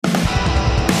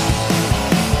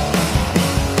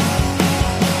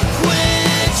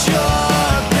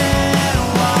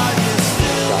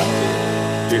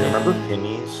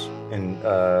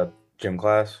in gym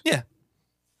class. Yeah.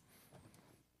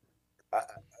 I,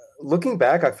 Looking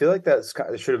back, I feel like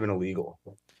it should have been illegal.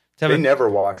 To have They a, never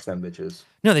washed them bitches.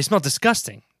 no, they smell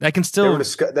disgusting. I can They were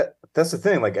still, that's the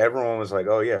thing. Like everyone was like,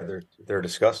 "Oh yeah, they're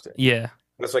disgusting." yeah.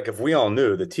 It's like if we all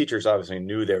knew, the teachers obviously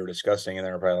knew they were disgusting, and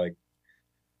they were probably like,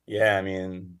 "Yeah, I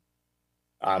mean,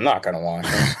 I'm not gonna wash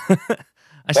them.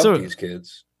 I Fuck still, these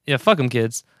kids." yeah, fuck them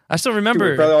kids. I still Dude, we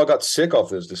remember, probably all got sick off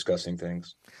those disgusting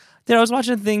things. dude, I was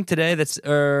watching a thing today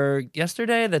or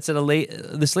yesterday that said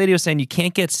this lady was saying you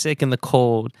can't get sick in the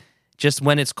cold. Just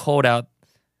when it's cold out,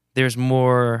 there's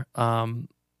more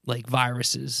like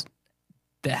viruses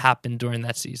that happen during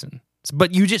that season.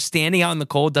 But you just standing out in the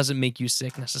cold doesn't make you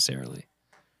sick necessarily.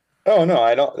 Oh no,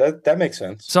 I don't. That makes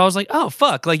sense. So I was like, oh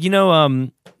fuck, like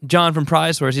John from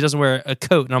Prize Wars, he doesn't wear a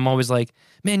coat, and I'm always like,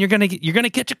 man, you're gonna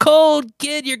catch a cold,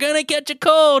 kid, you're gonna catch a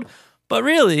cold. But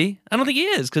really, I don't think he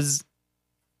is because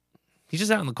he's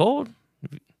just out in the cold.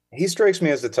 He strikes me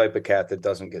as the type of cat that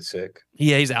doesn't get sick.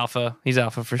 Yeah, he's alpha. He's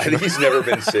alpha for I sure. think he's never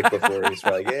been sick before. He's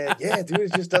probably like, yeah, dude,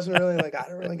 it just doesn't really like. I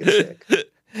don't really get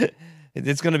sick.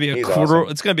 It's gonna be He's awesome.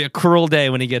 it's gonna be a cruel day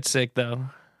when he gets sick, though.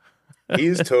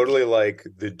 He's totally like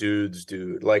the dude's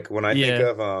dude. Like when I think Yeah.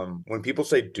 of when people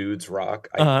say dudes rock,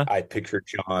 Uh I picture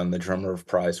John, the drummer of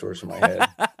Prize Source in my head.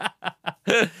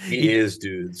 huh. He is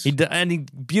dudes.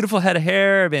 Beautiful head of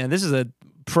hair, man. This is a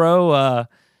pro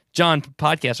John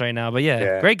podcast right now, but yeah,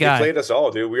 Yeah, great he guy. played us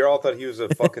all, dude. We all thought he was a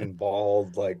fucking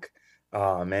bald, like,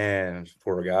 oh man,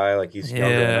 poor guy. Like he's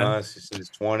younger than Yeah. us. He's in his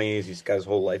 20s. He's got his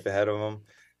whole life ahead of him.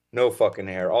 No fucking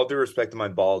hair. All due respect to my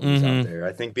baldies out hmm there.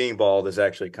 I think being bald is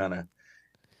actually kind of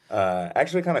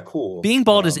cool. Being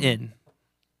bald is in.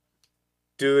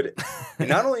 Dude,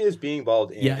 not only is being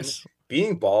bald in, Yes.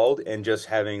 being bald and just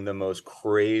having the most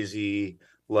crazy,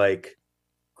 like,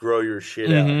 grow your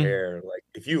shit out hmm hair. Like,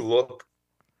 if you look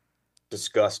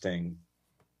disgusting,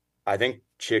 I think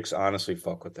chicks honestly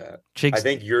fuck with that. I Chicks.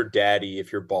 think your daddy,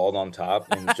 if you're bald on top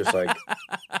and it's just like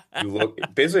you look,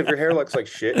 basically, if your hair looks like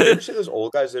shit. You ever see those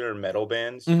old guys that are in metal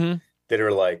bands hmm that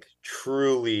are like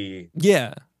truly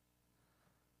Yeah.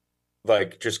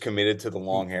 like just committed to the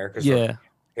long hair because their Yeah.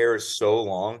 hair is so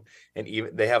long, and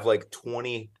even they have like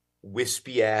 20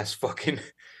 wispy ass fucking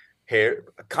hair,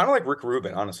 kind of like Rick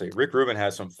Rubin. Honestly, Rick Rubin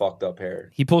has some fucked up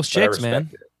hair, He pulls but I chicks, man.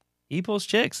 respect it. He pulls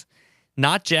chicks.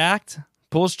 Not jacked.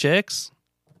 Pulls chicks.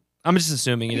 I'm just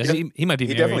assuming he does. He might be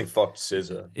He married. definitely fucked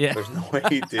SZA. Yeah. There's no way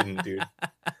he didn't, dude.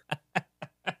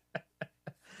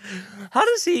 How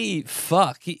does he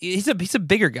fuck? He's a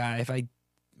bigger guy if I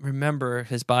remember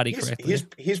his body He's correctly.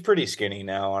 he's pretty skinny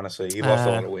now. Honestly, he lost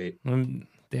a lot of weight.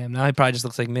 Damn, now he probably just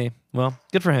looks like me. Well,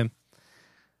 good for him.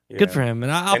 Yeah. Good for him.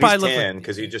 And I'll And probably he's look tan like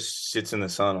because he just sits in the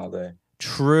sun all day.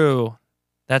 true.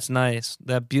 That's nice.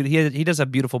 That beauty. He does have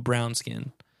beautiful brown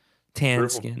skin, tan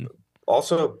Beautiful. skin.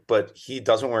 Also, but he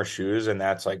doesn't wear shoes, and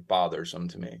that's like bothersome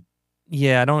to me.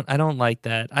 Yeah, I don't like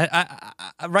that.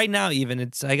 I right now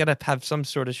even I gotta have some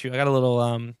sort of shoe. I got a little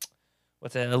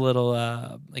what's that? A little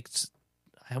like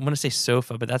I want to say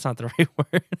sofa, but that's not the right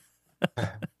word.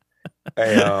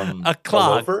 A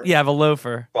clog. loafer? Yeah, I have a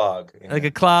loafer. Clog. Yeah. Like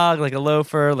a clog, like a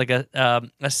loafer, like a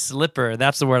slipper.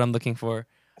 That's the word I'm looking for.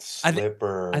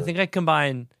 Slipper. I think I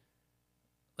combine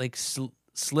like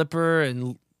slipper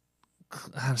and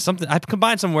something. I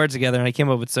combined some words together and I came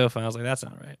up with sofa. And I was like, that's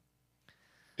not right.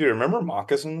 Dude, remember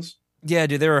moccasins? Yeah,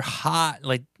 dude, they were hot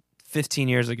like 15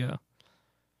 years ago.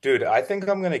 Dude, I think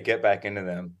I'm gonna get back into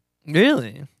them.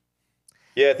 Really?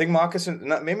 Yeah, I think moccasins.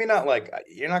 Maybe not like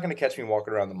you're not gonna catch me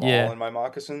walking around the mall Yeah. in my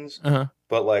moccasins, Uh-huh.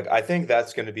 but like I think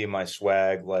that's gonna be my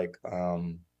swag, like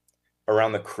around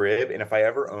the crib. And if I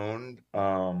ever owned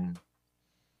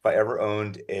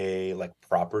a like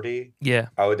property, Yeah.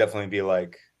 I would definitely be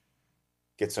like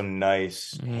get some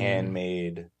nice Mm.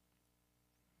 handmade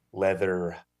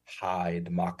leather hide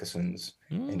moccasins,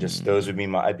 and just Mm. those would be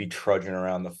I'd be trudging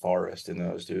around the forest in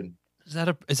those, dude. Is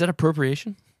that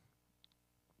appropriation?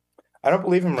 I don't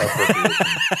believe in appropriation.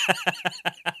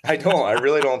 I don't. I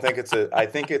really don't think I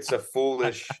think it's a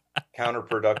foolish,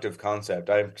 counterproductive concept.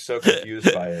 I'm so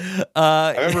confused by it.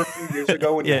 I remember a few years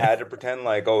ago when you Yeah. had to pretend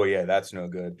like, oh yeah, that's no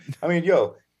good. I mean,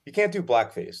 yo, you can't do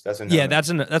blackface. That's a no. Yeah,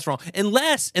 that's wrong.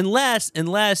 Unless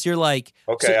you're like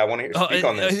Okay, I want to speak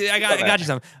on this. I got you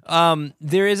something.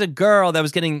 There is a girl that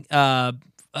was getting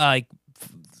like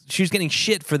she was getting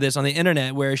shit for this on the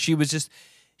internet where she would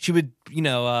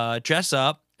dress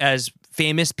up as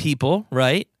famous people,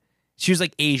 right? She was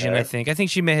like Asian, Okay. I think. I think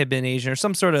she may have been Asian or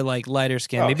some sort of like lighter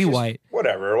skin, Oh, maybe she's- white.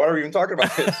 Whatever. Why are we even talking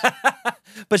about this?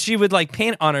 But she would like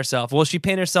paint on herself. Well, she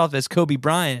painted herself as Kobe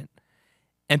Bryant,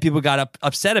 and people got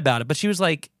upset about it. But she was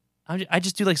like, I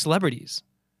just do like celebrities.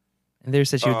 And they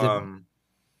said she was the.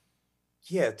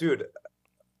 Yeah, dude.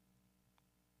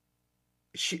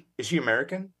 Is she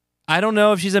American? I don't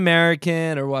know if she's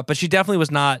American or what, but she definitely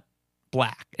was not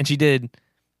black, and she did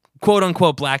quote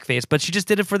unquote blackface, but she just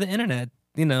did it for the internet,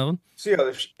 you know. So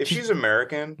yeah, if she's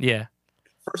American, yeah.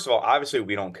 First of all, obviously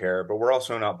we don't care, but we're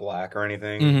also not black or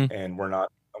anything, and we're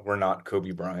not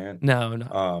Kobe Bryant.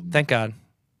 No. Thank God.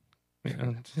 I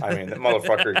mean, that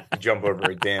motherfucker could jump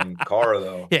over a damn car,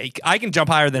 though. Yeah, I can jump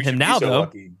higher than him now, though.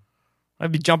 Lucky.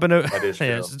 I'd be jumping over. That is true.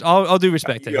 Yes, I'll do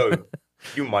respect to him.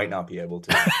 You might not be able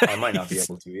to. I might not be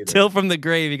able to either. Till from the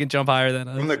grave, he can jump higher than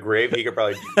us. From the grave, he could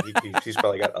probably. He's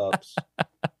probably got ups.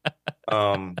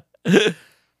 But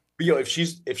yo, if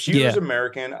she was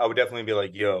American, I would definitely be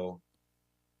like, yo,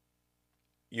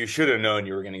 you should have known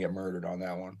you were going to get murdered on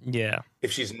that one. Yeah.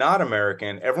 If she's not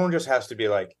American, everyone just has to be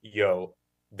like, yo,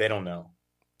 they don't know.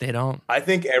 They don't. I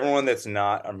think everyone that's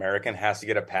not American has to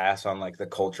get a pass on like the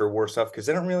culture war stuff because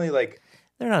they don't really like.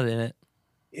 They're not in it.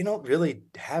 You don't really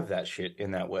have that shit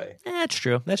in that way. That's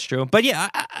true. That's true. But yeah,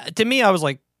 to me, I was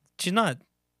like, she's not.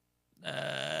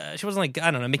 She wasn't like,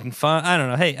 I don't know, making fun. I don't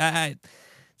know. Hey,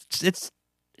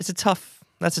 it's a tough.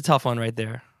 That's a tough one right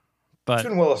there. But it's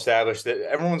been well established that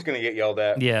everyone's going to get yelled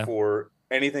at for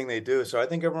anything they do. So I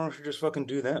think everyone should just fucking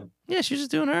do them. Yeah, she's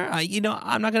just doing her.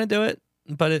 I'm not going to do it.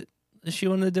 But if she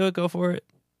wanted to do it, go for it.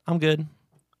 I'm good.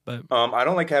 But I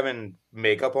don't like having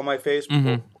makeup on my face.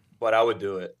 But I would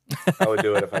do it. I would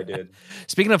do it if I did.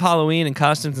 Speaking of Halloween and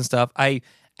costumes and stuff, I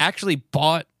actually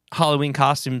bought Halloween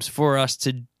costumes for us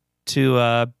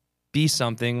to be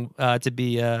something, to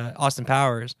be Austin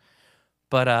Powers.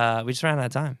 But we just ran out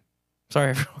of time.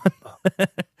 Sorry,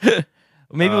 everyone.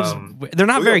 Maybe they're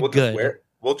not very good.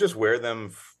 We'll just wear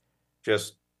them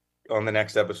just on the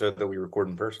next episode that we record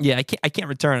in person. Yeah, I can't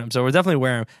return them, so we'll definitely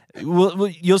wear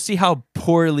them. You'll see how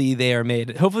poorly they are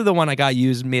made. Hopefully the one I got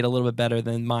used made a little bit better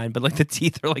than mine, but like the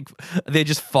teeth are like, they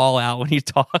just fall out when you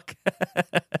talk.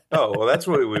 Oh, well, that's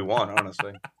what we want,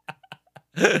 honestly.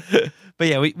 But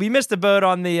yeah, we missed the boat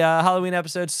on the Halloween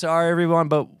episode. Sorry, everyone,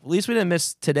 but at least we didn't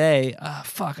miss today.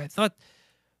 Fuck, I thought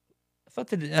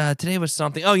that today was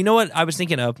something. Oh, you know what I was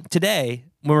thinking of? Today,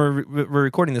 when we're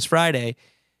recording this Friday,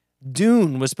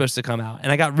 Dune was supposed to come out,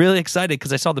 and I got really excited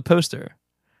because I saw the poster.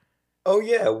 Oh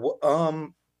yeah,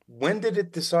 when did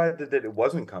it decide that it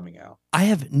wasn't coming out? I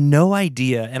have no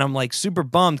idea, and I'm like super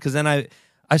bummed because then I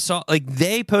saw like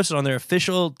they posted on their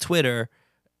official Twitter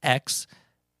X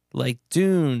like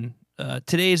Dune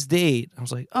today's date. I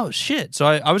was like, oh shit! So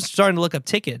I was starting to look up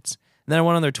tickets, and then I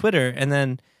went on their Twitter, and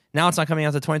then now it's not coming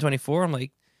out to 2024. I'm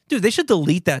like, dude, they should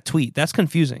delete that tweet. That's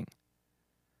confusing.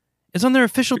 It's on their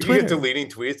official Twitter. Deleting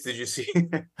tweets. Did you see?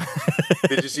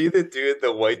 Did you see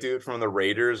the white dude from the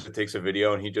Raiders that takes a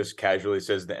video and he just casually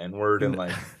says the N-word and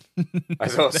like I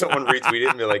saw someone retweet it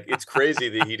and be like, it's crazy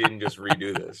that he didn't just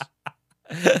redo this.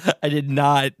 I did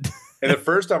not. And the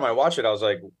first time I watched it, I was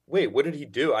like, wait, what did he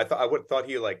do? I would thought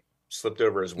he like slipped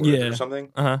over his words or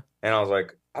something. And I was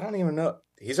like, I don't even know.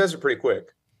 He says it pretty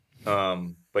quick.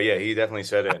 But yeah, he definitely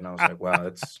said it, and I was like, wow,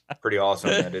 that's pretty awesome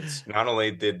that it's not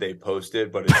only did they post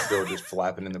it, but it's still just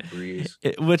flapping in the breeze.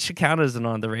 Which account is it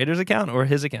on? The Raiders account or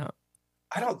his account?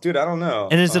 I don't know.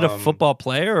 And is it a football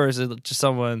player or is it just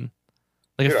someone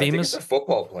like a famous? I think it's a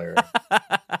football player.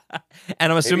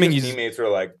 And I'm assuming his teammates are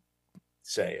like,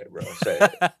 say it, bro, say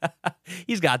it.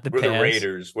 He's got the We're pass. the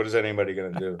Raiders. What is anybody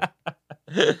gonna do?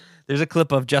 There's a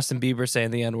clip of Justin Bieber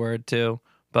saying the N-word too,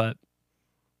 but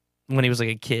when he was like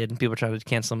a kid and people tried to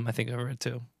cancel him, I think over it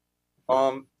too.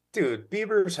 Dude,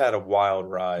 Bieber's had a wild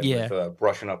ride with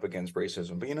brushing up against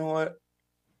racism. But you know what?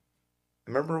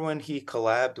 Remember when he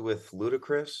collabed with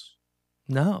Ludacris?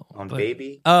 No. On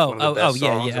Baby? Oh,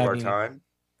 yeah. Of our time.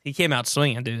 He came out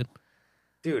swinging, dude.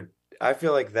 Dude, I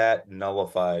feel like that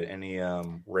nullified any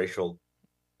racial.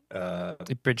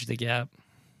 It bridged the gap.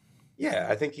 Yeah,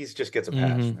 I think he just gets a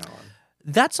pass from now on.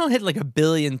 That song hit like 1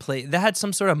 billion plays. That had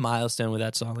some sort of milestone with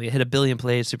that song. Like it hit 1 billion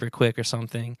plays super quick or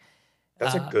something.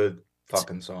 That's a good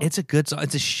fucking song. It's a good song.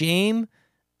 It's a shame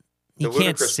he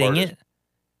can't sing it.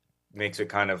 Makes it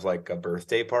kind of like a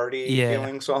birthday party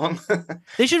feeling song.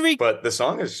 They should but the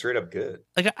song is straight up good.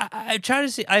 Like I try to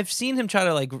see. I've seen him try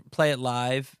to like play it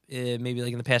live, maybe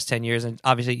like in the past 10 years, and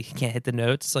obviously he can't hit the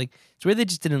notes. It's like it's weird they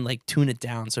just didn't like tune it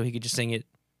down so he could just sing it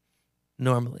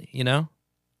normally. You know,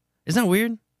 isn't that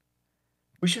weird?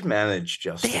 We should manage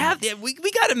Justin. We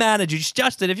got to manage you,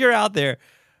 Justin. If you're out there,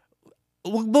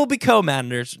 we'll be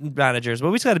co-managers. But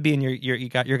we just got to be in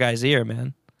your guy's ear,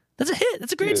 man. That's a hit.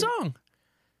 That's a great song.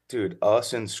 Dude,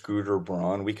 us and Scooter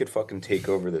Braun, we could fucking take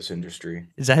over this industry.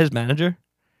 Is that his manager?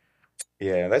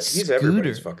 Yeah, he's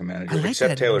everybody's fucking manager,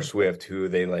 except Taylor Swift, who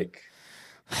they like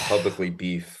publicly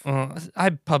beef. I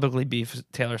publicly beef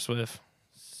Taylor Swift.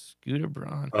 Scooter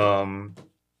Braun.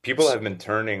 People have been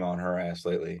turning on her ass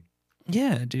lately.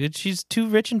 Yeah, dude, she's too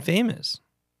rich and famous.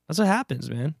 That's what happens,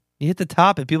 man. You hit the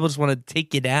top and people just want to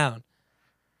take you down.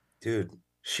 Dude,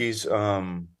 she's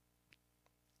the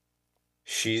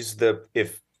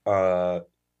if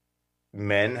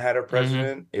men had a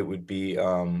president, it would be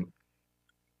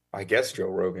I guess Joe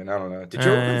Rogan. I don't know. Did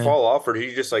Joe Rogan fall off, or did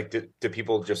he just like did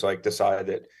people just like decide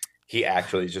that he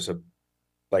actually is just a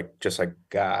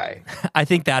guy? I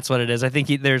think that's what it is. I think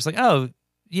there's like, oh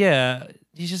yeah,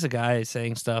 he's just a guy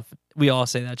saying stuff. We all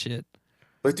say that shit.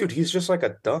 Like, dude, he's just like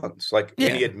a dunce. Like, Yeah.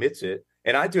 and he admits it.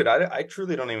 And I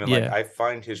truly don't even like. I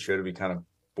find his show to be kind of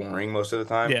boring most of the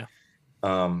time. Yeah.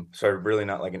 So I'm really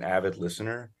not like an avid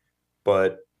listener,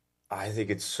 but I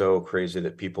think it's so crazy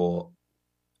that people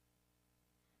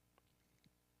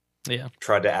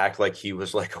tried to act like he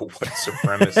was like a white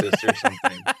supremacist or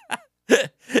something.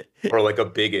 Or like a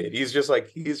bigot. He's just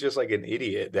like an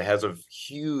idiot that has a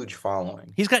huge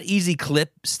following. He's got easy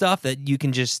clip stuff that you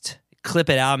can just clip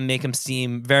it out and make him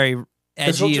seem very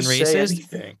edgy and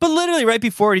racist. But literally right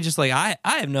before, he just like, I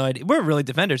have no idea. We're really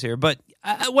defenders here. But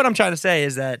what I'm trying to say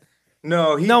is that he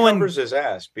covers his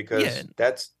ass because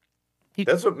that's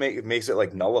what makes it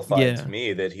like nullified to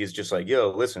me, that he's just like, yo,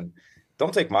 listen,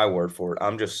 don't take my word for it.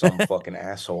 I'm just some fucking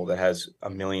asshole that has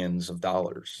millions of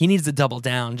dollars. He needs to double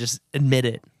down. Just admit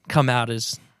it. Come out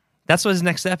as... That's what his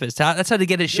next step is. That's how to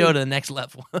get his show to the next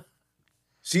level.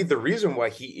 See, the reason why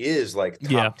he is like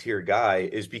top tier guy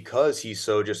is because he's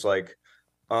so just like,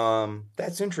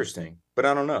 that's interesting, but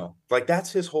I don't know. Like,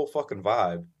 that's his whole fucking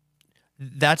vibe.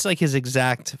 That's like his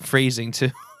exact phrasing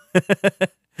too.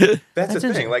 That's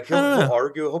the thing. Like, he'll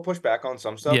argue, he'll push back on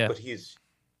some stuff, but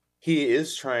he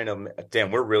is trying to. Damn,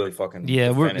 we're really fucking.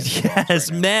 Yeah, we're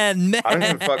right man. I don't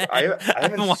even fuck. I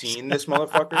haven't seen this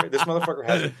motherfucker. This motherfucker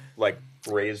hasn't like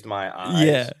raised my eyes.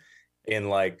 Yeah. In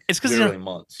like it's because literally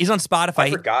months. He's on Spotify.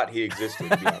 I forgot he existed.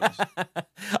 To be honest.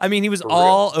 I mean, he was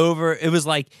all over. It was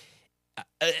like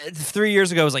 3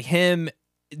 years ago. It was like him,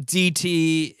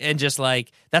 DT, and just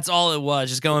like that's all it was,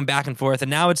 just going back and forth. And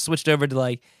now it's switched over to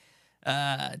like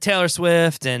Taylor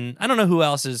Swift, and I don't know who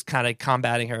else is kind of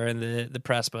combating her in the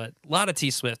press, but a lot of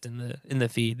T Swift in the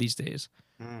feed these days.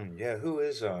 Yeah, who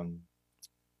is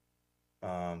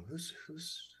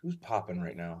who's popping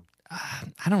right now?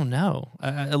 I don't know.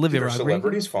 Olivia Rodrigo.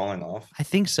 Celebrities falling off. I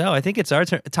think so. I think it's our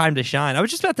time to shine. I was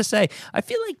just about to say, I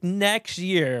feel like next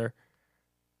year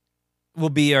will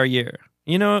be our year.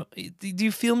 You know, do you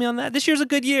feel me on that? This year's a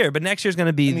good year, but next year's going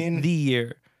to be the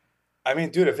year. I mean,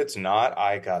 dude, if it's not,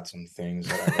 I got some things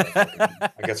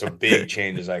that I got some big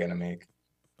changes I got to make.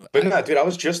 But no, dude, I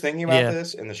was just thinking about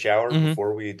this in the shower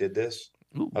before we did this.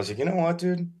 Ooh. I was like, you know what,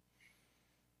 dude?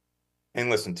 And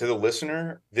listen, to the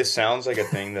listener, this sounds like a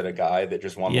thing that a guy that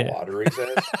just won the lottery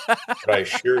says. But I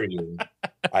assure you,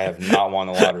 I have not won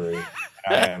the lottery.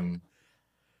 I am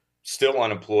still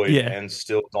unemployed and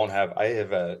still don't have. I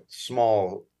have a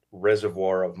small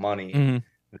reservoir of money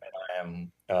that I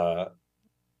am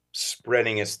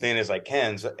spreading as thin as I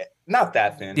can. So, not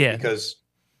that thin, because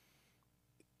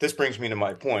this brings me to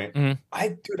my point.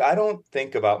 I don't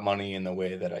think about money in the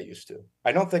way that I used to.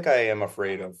 I don't think I am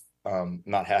afraid of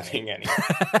not having any.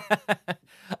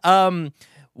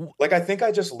 Like, I think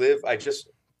I just live.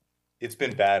 It's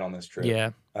been bad on this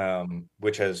trip.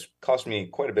 Which has cost me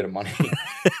quite a bit of money.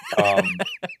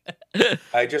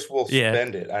 I just will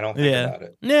spend it. I don't think about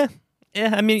it. Yeah.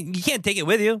 I mean, you can't take it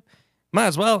with you. Might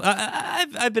as well.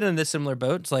 I've been in this similar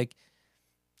boat. It's like,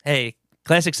 hey,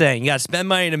 classic saying, you got to spend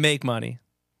money to make money.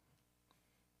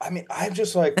 I mean, I'm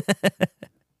just like,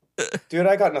 dude,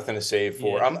 I got nothing to save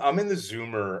for. I'm in the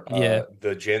Zoomer,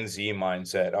 the Gen Z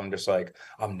mindset. I'm just like,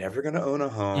 I'm never gonna own a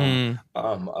home.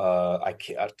 I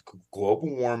can't.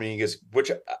 Global warming is,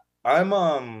 which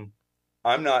I'm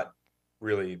not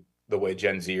really the way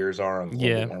Gen Zers are on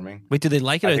global warming. Wait, do they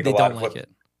like it or they don't like it?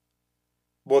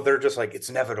 Well, they're just like, it's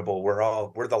inevitable.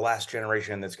 We're the last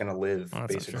generation that's gonna live,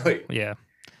 basically. Yeah,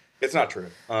 it's not true.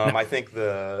 I think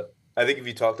if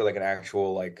you talk to like an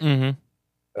actual like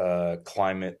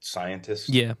climate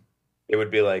scientist, it would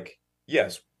be like,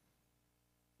 yes,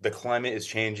 the climate is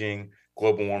changing.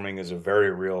 Global warming is a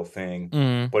very real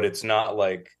thing, but it's not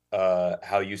like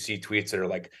how you see tweets that are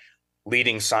like,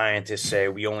 leading scientists say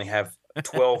we only have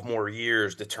 12 more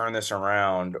years to turn this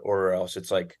around, or else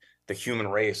it's like the human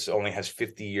race only has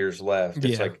 50 years left.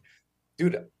 It's like,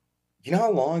 dude, you know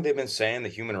how long they've been saying the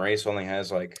human race only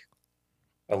has like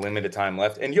a limited time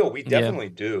left? And we definitely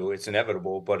do. It's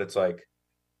inevitable, but it's like,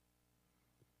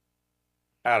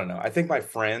 I don't know. I think my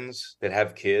friends that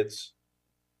have kids,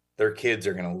 their kids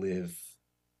are going to live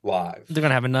lives. They're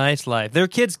gonna have a nice life. Their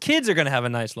kids are gonna have a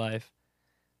nice life.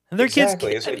 And their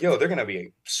Exactly. kids, It's like, yo, they're gonna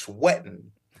be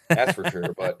sweating. That's for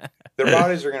sure. But their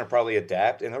bodies are gonna probably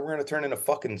adapt, and then we're gonna turn into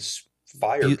fucking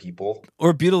fire people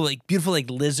or beautiful like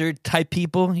lizard type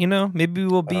people. You know, maybe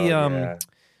we'll be yeah.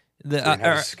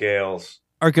 the scales.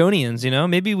 Argonians. You know,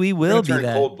 maybe we will be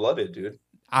that. Cold-blooded, dude.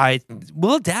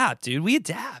 We'll adapt, dude. We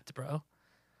adapt, bro.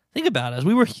 Think about us.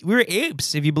 We were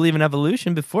apes, if you believe in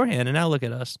evolution beforehand, and now look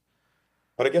at us.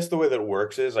 But I guess the way that it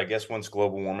works is, I guess once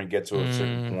global warming gets to a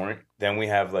certain point, then we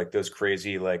have like those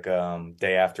crazy like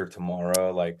day after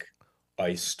tomorrow like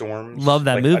ice storms. Love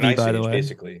that like movie, by the way.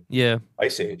 Basically, yeah,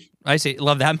 Ice Age.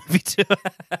 Love that movie too.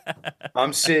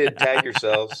 I'm Sid. Tag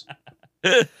yourselves.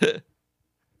 Dude.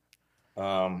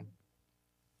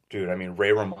 I mean,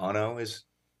 Ray Romano is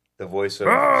the voice of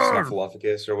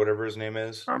Snuffleupagus or whatever his name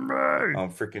is.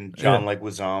 Freaking John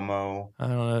Leguizamo. I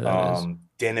don't know who that is.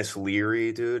 Dennis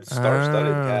Leary, dude.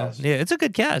 Star-studded cast. Yeah, it's a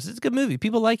good cast. It's a good movie.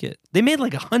 People like it. They made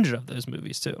like 100 of those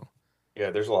movies too. Yeah,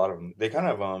 there's a lot of them. They kind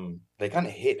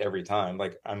of hit every time.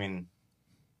 Like, I mean,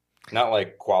 not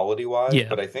like quality-wise,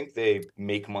 but I think they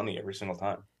make money every single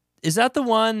time. Is that the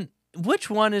one? Which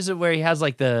one is it where he has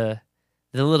like the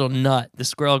little nut? The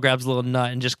squirrel grabs a little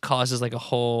nut and just causes like a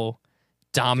whole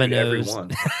dominoes.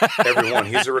 Dude, everyone.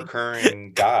 He's a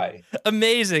recurring guy.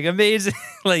 Amazing.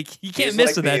 Like you can't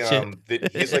miss with that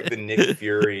shit. He's like the Nick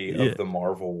Fury of the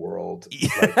Marvel world.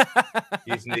 Like,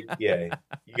 he's Nick. Yeah,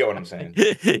 you get what I'm saying.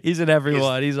 He's in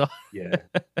everyone. He's all. Yeah.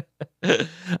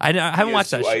 I haven't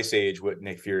watched that. Ice Age, what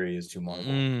Nick Fury is to Marvel.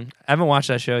 I haven't watched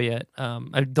that show yet.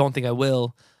 I don't think I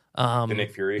will. The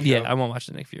Nick Fury show? Yeah, I won't watch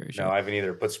the Nick Fury show. No, I haven't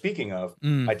either. But speaking of,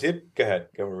 I did. Go ahead.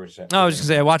 Go over to I was just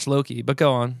gonna say I watched Loki, but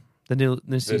go on. The new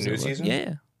season. The new season?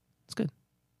 Yeah. It's good.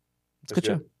 It's a good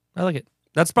show. I like it.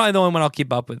 That's probably the only one I'll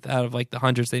keep up with out of like the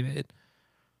hundreds they made.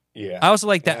 Yeah. I also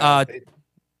like that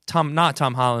not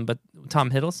Tom Holland, but Tom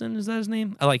Hiddleston, is that his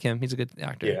name? I like him. He's a good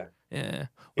actor. Yeah.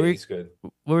 He's good.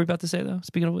 What were we about to say though?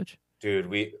 Speaking of which? Dude,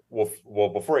 well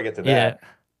before I get to that,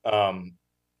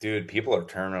 dude, people are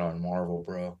turning on Marvel,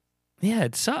 bro. Yeah,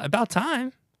 it's about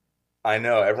time. I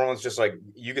know. Everyone's just like,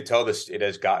 you could tell this, it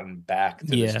has gotten back to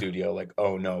the studio. Like,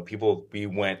 oh no,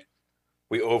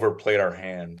 we overplayed our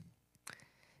hand.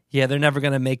 Yeah, they're never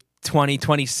going to make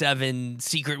 2027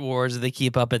 Secret Wars if they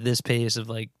keep up at this pace of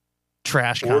like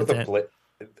trash content.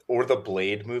 Or the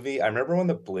Blade movie. I remember when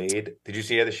the Blade, did you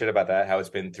see the shit about that? How it's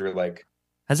been through like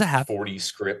has that happened? 40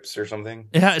 scripts or something?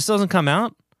 Yeah, it still doesn't come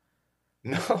out?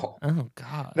 No. Oh,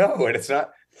 God. No, and it's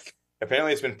not.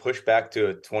 Apparently, it's been pushed back to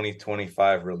a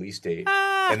 2025 release date.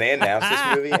 And they announced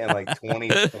this movie in like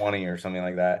 2020 or something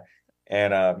like that.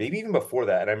 And maybe even before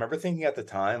that. And I remember thinking at the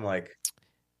time, like,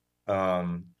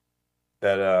 that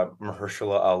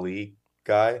Mahershala Ali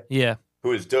guy. Yeah.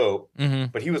 Who is dope.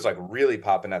 Mm-hmm. But he was like really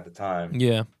popping at the time.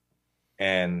 Yeah.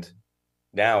 And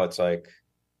now it's like,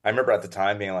 I remember at the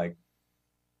time being like,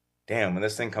 damn, when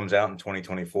this thing comes out in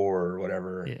 2024 or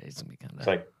whatever, he's gonna be it's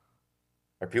like,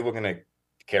 are people going to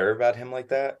care about him like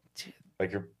that?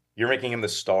 Like you're making him the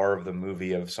star of the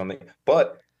movie of something,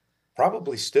 but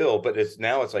probably still, but it's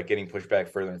like getting pushed back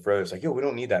further and further. It's like, yo, we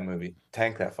don't need that movie.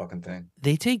 Tank that fucking thing.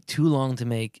 They take too long to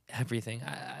make everything.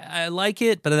 I like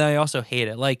it, but then I also hate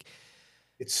it. Like,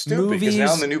 it's stupid because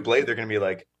now in the new Blade, they're going to be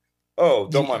like, oh,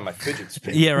 don't mind my fidget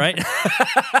spinner. Yeah, right?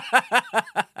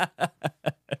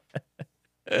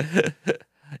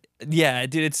 Yeah,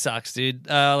 dude, it sucks, dude.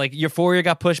 Like, Euphoria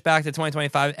got pushed back to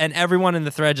 2025, and everyone in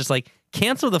the thread just like,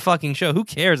 cancel the fucking show. Who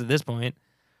cares at this point?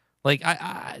 Like,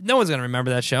 no one's gonna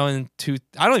remember that show. And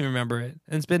I don't even remember it.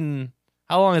 And it's been,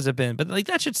 how long has it been? But like,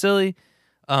 that shit's silly.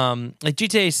 Like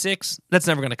GTA 6, that's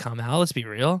never gonna come out. Let's be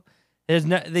real.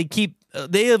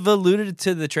 They have alluded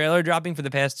to the trailer dropping for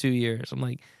the past 2 years. I'm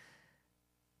like,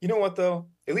 you know what though?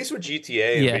 At least with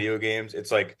GTA and video games,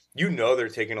 it's like, they're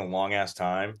taking a long ass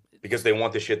time because they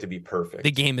want the shit to be perfect.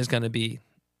 The game is gonna be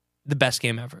the best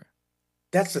game ever.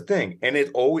 That's the thing. And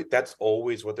that's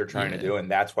always what they're trying to do. And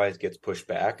that's why it gets pushed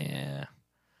back. Yeah.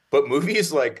 But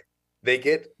movies, like, they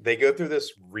go through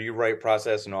this rewrite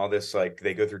process and all this, like,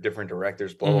 they go through different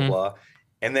directors, blah, blah, blah.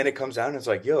 And then it comes out and it's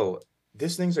like, yo,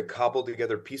 this thing's a cobbled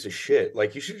together piece of shit.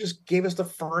 Like, you should just gave us the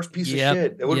first piece of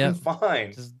shit. It would have been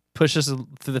fine. Just push us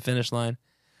through the finish line.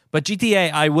 But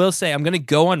GTA, I will say, I'm going to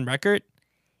go on record.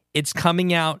 It's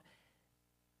coming out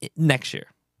next year.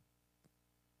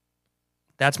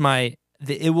 That's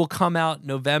it will come out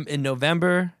in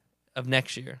November of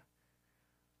next year.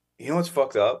 You know what's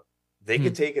fucked up? They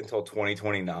could take until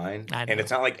 2029, and it's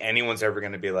not like anyone's ever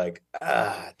going to be like,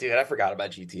 dude, I forgot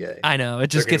about GTA. I know. It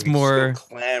just gets more still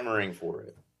clamoring for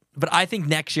it. But I think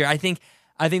next year, I think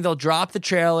they'll drop the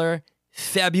trailer.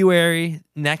 February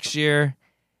next year,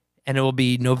 and it will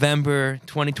be November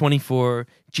 2024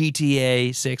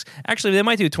 GTA 6. Actually, they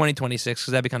might do 2026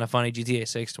 because that'd be kind of funny. GTA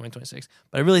 6 2026,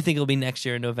 but I really think it'll be next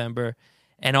year in November.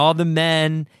 And all the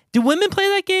men, do women play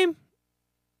that game,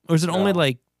 or is it only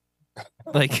like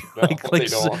no, they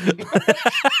don't.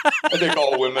 I think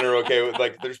all women are okay with,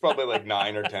 like, there's probably like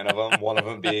 9 or 10 of them. One of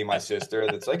them being my sister.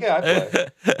 That's like, yeah, I play.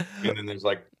 And then there's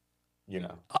like, you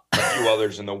know, a few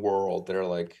others in the world that are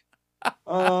like,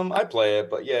 I play it,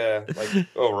 but yeah, like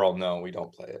overall, no, we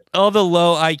don't play it. All the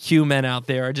low IQ men out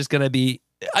there are just gonna be,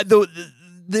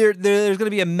 there's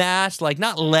gonna be a mass, like,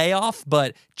 not layoff,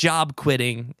 but job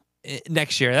quitting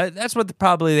next year. That's what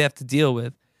probably they have to deal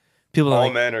with. People all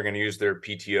men are going to use their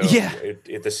PTO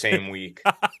at the same week.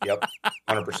 Yep,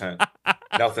 100%.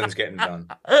 Nothing's getting done.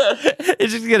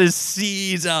 It's just going to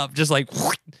seize up, just like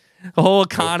the whole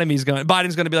economy's going.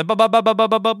 Biden's going to be like,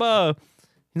 bah.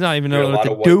 He's not even knowing what to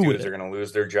do with it. A lot of white dudes are going to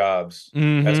lose their jobs.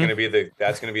 Mm-hmm. That's going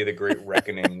to be the great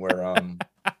reckoning where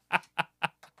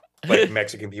like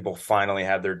Mexican people finally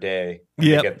have their day.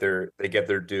 They get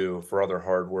their due for all their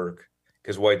hard work,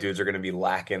 because white dudes are going to be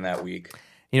lacking that week.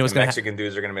 You know what's going to Mexican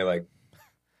dudes are going to be like,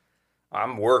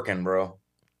 I'm working, bro.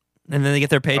 And then they get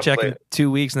their paycheck in 2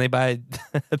 weeks and they buy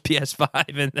a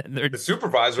PS5, and then the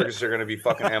supervisors are going to be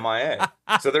fucking MIA.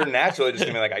 So they're naturally just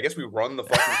going to be like, I guess we run the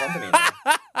fucking company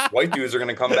now. White dudes are going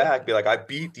to come back, be like, I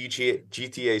beat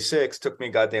GTA 6, took me a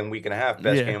goddamn week and a half,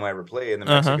 best game I ever played. And the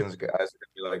Mexicans guys are going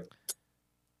to be like,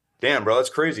 damn, bro, that's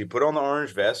crazy. Put on the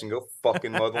orange vest and go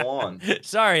fucking mow the lawn.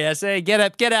 Sorry, SA,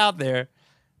 get out there.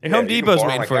 Home Depot's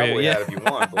waiting for you. Yeah, if you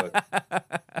want, but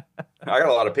I got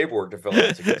a lot of paperwork to fill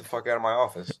out, so get the fuck out of my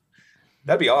office.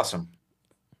 That'd be awesome.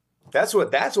 That's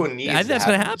what needs. I think that's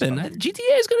going to happen.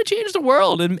 GTA is going to change the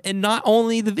world, and not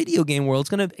only the video game world. It's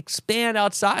going to expand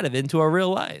outside of it into our real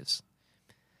lives.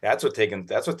 That's what's taken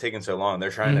so long.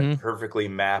 They're trying to perfectly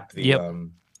map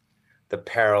the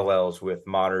parallels with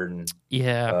modern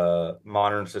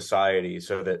society,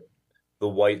 so that the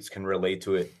whites can relate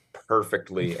to it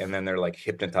perfectly, and then they're like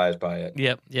hypnotized by it.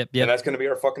 Yep. And that's going to be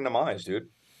our fucking demise, dude.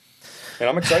 And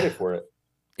I'm excited for it.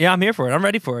 Yeah, I'm here for it. I'm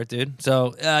ready for it, dude.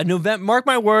 So, November, mark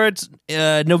my words,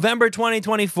 November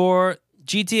 2024,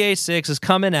 GTA 6 is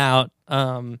coming out.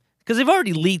 Because they've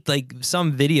already leaked like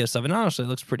some video stuff, and honestly, it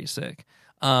looks pretty sick.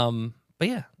 But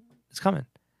yeah, it's coming,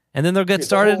 and then they'll get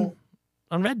started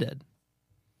on Red Dead.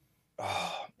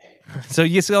 Oh. So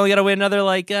you still got to wait another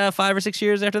like 5 or 6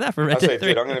 years after that for Red Dead 3.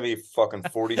 Dude, I'm going to be fucking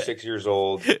 46 years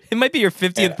old. It might be your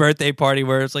 50th birthday party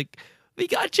where it's like, we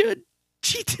got you a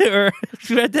GTA or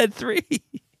Red Dead 3.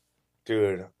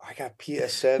 Dude, I got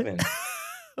PS7.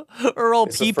 Earl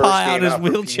Peapie out his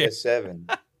wheelchair.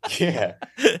 PS7. Yeah.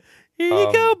 Here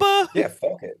you go, Bo. Yeah,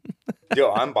 fuck it.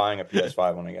 Yo, I'm buying a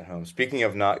PS5 when I get home. Speaking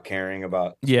of not caring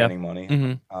about spending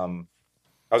money,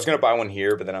 I was going to buy one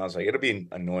here, but then I was like, it'll be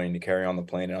annoying to carry on the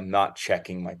plane, and I'm not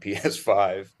checking my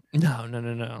PS5.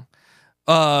 No.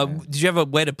 Did you have a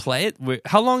way to play it?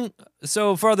 How long?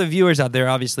 So for other viewers out there,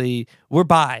 obviously, we're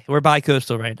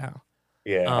bi-coastal right now.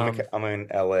 Yeah, I'm in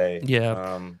LA. Yeah.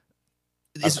 I'm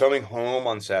coming home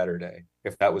on Saturday,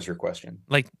 if that was your question.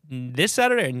 Like this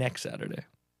Saturday or next Saturday?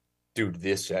 Dude,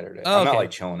 this Saturday. Oh, I'm not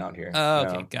like chilling out here. Oh,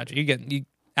 okay, gotcha. You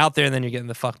out there, and then you're getting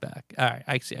the fuck back. All right,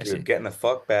 I see. Getting the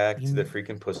fuck back to the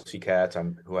freaking pussycats,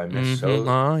 who I miss so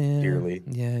dearly.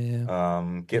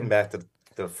 Yeah. Getting back to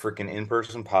the freaking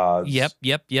in-person pods. Yep.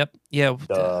 Yeah.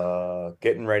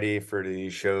 Getting ready for the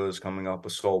shows coming up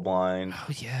with Soulblind.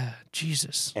 Oh yeah,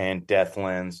 Jesus. And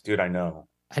Deathlands, dude. I know.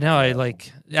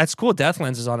 That's cool.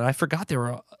 Deathlands is on it. I forgot they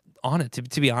were on it.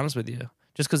 To be honest with you,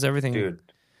 just because everything. Dude,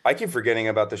 I keep forgetting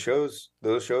about the shows.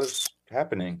 Those shows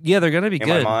happening. Yeah, they're gonna be good.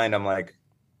 In my mind, I'm like,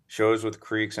 shows with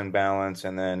Creeks and Balance,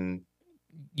 and then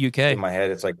UK. In my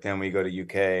head, it's like, then we go to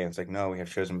UK, and it's like, no, we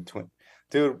have shows in between.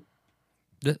 Dude,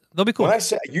 they'll be cool.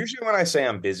 Usually when I say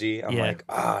I'm busy, I'm like,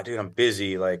 dude, I'm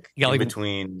busy. Like in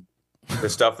between the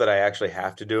stuff that I actually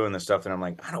have to do and the stuff that I'm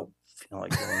like, I don't feel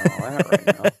like doing all that right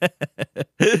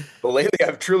now. But lately,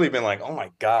 I've truly been like, oh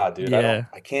my God, dude, I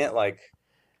can't like.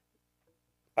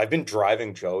 I've been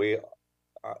driving Joey.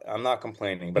 I'm not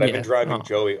complaining, but I've been driving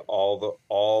Joey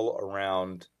all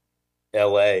around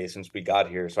LA since we got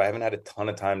here. So I haven't had a ton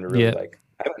of time to really I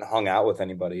haven't hung out with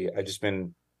anybody. I've just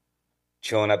been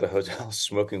chilling at the hotel,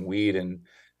 smoking weed and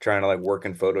trying to like work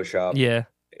in Photoshop in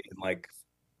like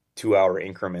 2-hour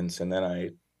increments. And then I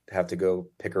have to go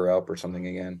pick her up or something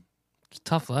again. It's a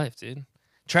tough life, dude.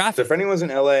 Traffic. So if anyone's in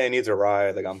LA and needs a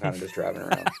ride, like I'm kind of just driving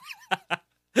around.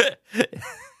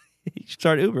 You should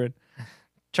start Ubering.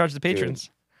 Charge the patrons.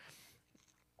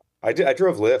 Dude, I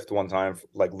drove Lyft one time,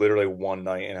 like literally one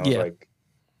night, and I was like,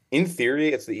 In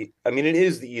theory, it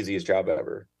is the easiest job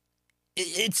ever.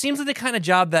 It seems like the kind of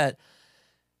job that,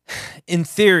 in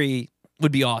theory,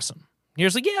 would be awesome. You're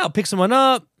just like, yeah, I'll pick someone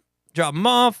up, drop them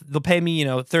off. They'll pay me,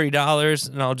 $30,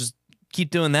 and I'll just keep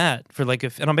doing that for and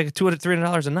I'll make $200,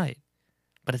 $300 a night.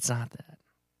 But it's not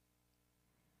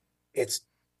that.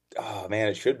 Oh man,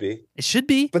 it should be. It should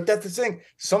be. But that's the thing.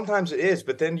 Sometimes it is.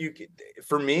 But then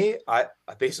for me, I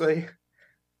basically,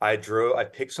 I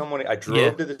picked someone. I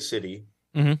drove to the city,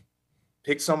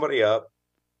 picked somebody up,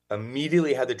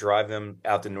 immediately had to drive them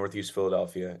out to Northeast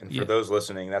Philadelphia. And for those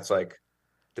listening, that's like,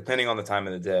 depending on the time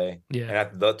of the day. Yeah. And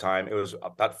at the time, it was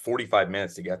about 45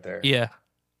 minutes to get there. Yeah.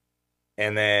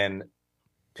 And then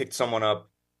picked someone up.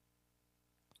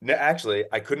 No, actually,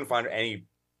 I couldn't find any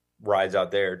rides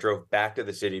out there. Drove back to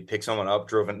the city, picked someone up,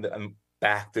 drove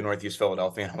back to Northeast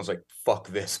Philadelphia. And I was like, fuck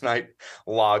this. And I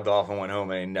logged off and went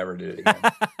home, and I never did it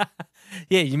again.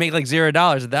 Yeah, you make like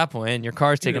 $0 at that point, and your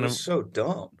car's taking so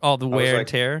dumb. All the wear and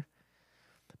tear.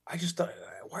 I just thought,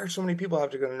 why are so many people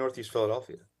have to go to Northeast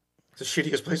Philadelphia? It's the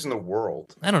shittiest place in the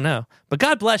world. I don't know. But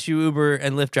God bless you, Uber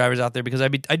and Lyft drivers out there, because I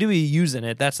do be using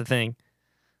it. That's the thing.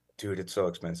 Dude, it's so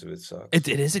expensive. It sucks. It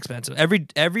is expensive.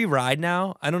 Every ride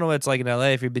now, I don't know what it's like in LA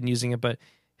if you've been using it, but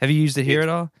have you used it here at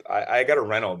all? I got a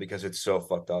rental because it's so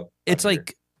fucked up. It's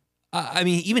like,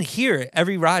 even here,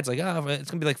 every ride's like, oh, it's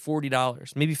going to be like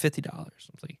 $40, maybe $50. I'm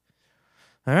like,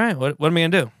 all right, what am I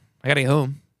going to do? I got to get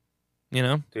home,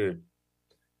 Dude,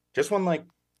 just when like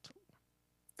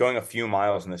going a few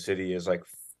miles in the city is like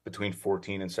between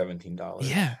 $14 and $17.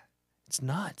 Yeah, it's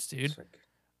nuts, dude. It's like,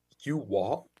 you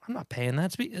walk? I'm not paying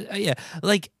that. Yeah,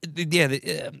 like, yeah.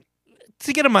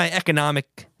 To get on my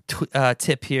economic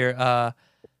tip here,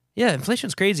 yeah,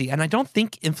 inflation's crazy, and I don't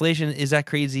think inflation is that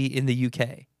crazy in the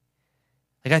UK.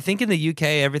 Like, I think in the UK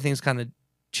everything's kind of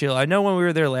chill. I know when we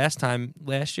were there last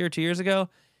year, 2 years ago,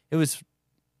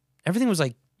 everything was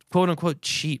like quote unquote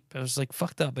cheap. It was like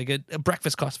fucked up. Like a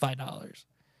breakfast cost $5.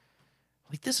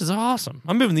 Like, this is awesome.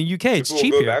 I'm moving to the UK. It's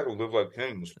cheap here. Back and live like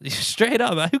kings. Straight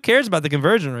up. Who cares about the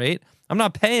conversion rate? I'm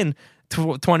not paying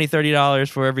 $20, $30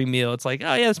 for every meal. It's like,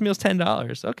 oh yeah, this meal's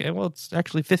 $10. Okay, well, it's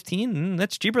actually $15, and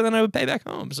that's cheaper than I would pay back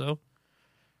home. So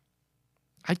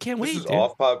I can't wait. This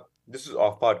is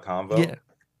off pod convo. Yeah.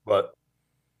 But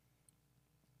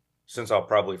since I'll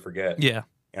probably forget, and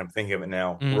I'm thinking of it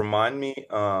now. Remind me. Do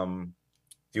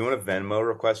you want to Venmo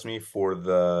request me for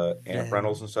the amp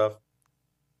rentals and stuff?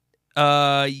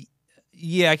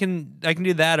 Yeah, I can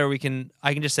do that, or I can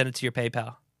just send it to your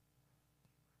PayPal.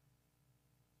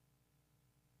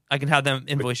 I can have them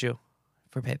invoice you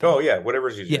for PayPal. Oh yeah,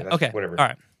 whatever's easier. Yeah, okay. Whatever. All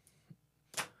right.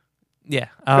 Yeah,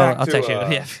 I'll text you.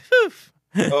 Yeah.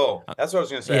 Oh, that's what I was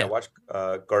gonna say. Yeah. I watched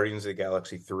Guardians of the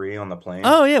Galaxy 3 on the plane.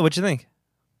 Oh yeah, what'd you think?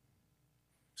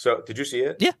 So, did you see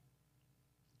it? Yeah.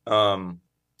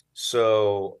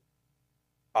 So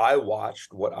I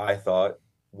watched what I thought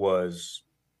was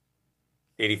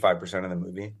 85% of the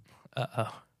movie.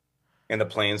 And the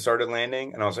plane started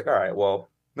landing, and I was like, all right, well,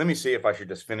 let me see if I should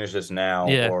just finish this now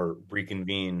or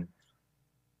reconvene.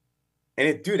 And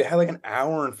it had like an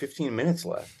hour and 15 minutes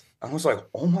left. I was like,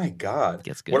 oh my God.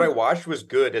 What I watched was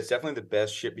good. It's definitely the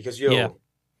best shit because,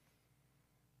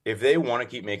 if they want to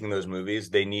keep making those movies,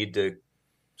 they need to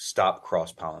stop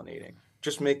cross-pollinating.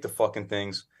 Just make the fucking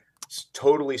things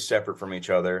totally separate from each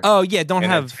other. Oh, yeah, don't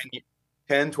have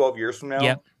 10, 12 years from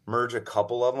now, merge a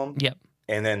couple of them,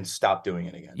 and then stop doing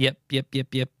it again.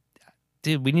 Yep.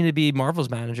 Dude, we need to be Marvel's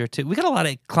manager, too. We got a lot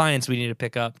of clients we need to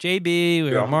pick up. JB, we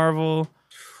got Marvel.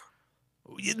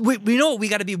 We know what we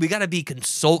got to be. We got to be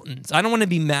consultants. I don't want to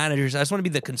be managers. I just want to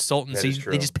be the consultants. So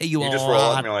they just pay you You a just lot. roll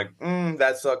up and you're like,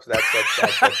 that sucks. You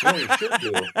know what you should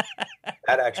do?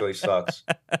 That actually sucks.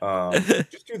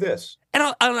 Just do this.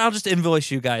 And I'll just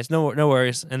invoice you guys. No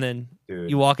worries. And then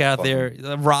you walk out there,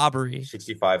 robbery.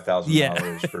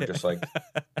 $65,000 for just like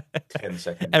 10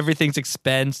 seconds. Everything's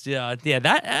expensed. Yeah.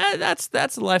 That's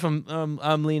the life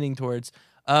I'm leaning towards.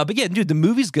 But yeah, dude, the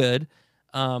movie's good.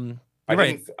 So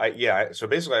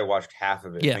basically I watched half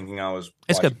of it thinking I was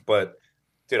watching, good. But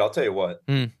dude, I'll tell you what.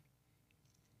 I'm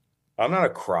not a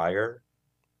crier.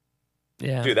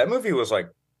 Yeah. Dude, that movie was like,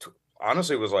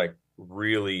 honestly, was like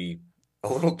really a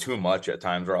little too much at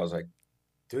times where I was like,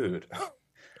 dude,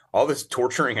 all this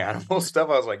torturing animal stuff.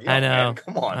 I was like, I know. Man,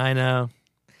 come on. I know.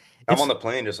 I'm on the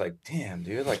plane just like, damn,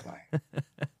 dude, like my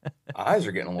eyes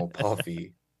are getting a little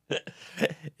puffy.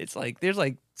 It's like, there's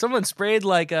like someone sprayed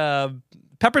like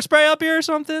pepper spray up here or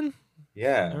something.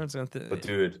 Yeah. But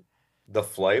dude, the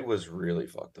flight was really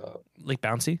fucked up. Like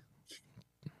bouncy?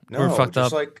 No, or fucked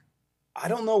just up? Like, I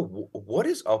don't know. What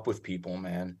is up with people,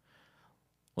 man?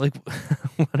 Like,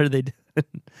 what are they doing?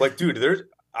 Like, dude,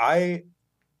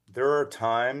 there are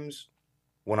times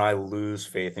when I lose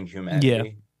faith in humanity. Yeah.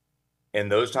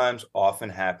 And those times often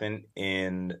happen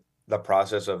in the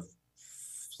process of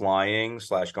flying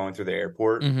 / going through the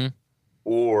airport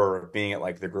or being at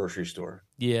like the grocery store.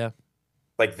 Yeah.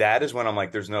 Like that is when I'm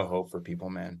like, there's no hope for people,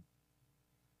 man.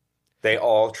 They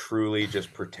all truly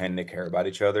just pretend to care about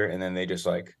each other, and then they just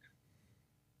like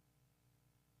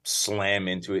slam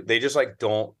into it. They just like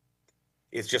don't.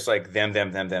 It's just like them.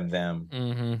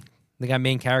 Mm-hmm. They got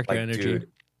main character Like, energy. dude,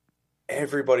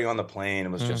 everybody on the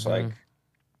plane was just like,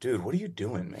 dude, what are you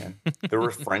doing, man? There were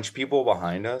French people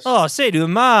behind us. Oh, c'est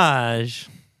dommage.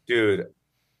 Dude,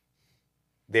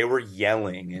 they were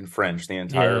yelling in French the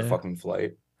entire fucking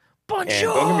flight. Bonjour! And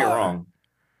don't get me wrong,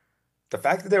 the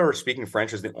fact that they were speaking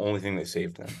French is the only thing that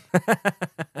saved them.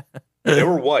 They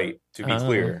were white, to be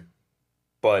clear,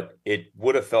 but it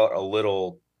would have felt a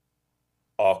little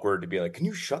awkward to be like, can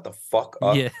you shut the fuck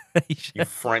up, you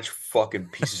French fucking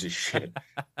pieces of shit.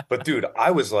 But dude,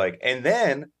 I was like, and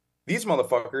then these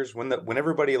motherfuckers, when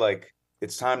everybody like,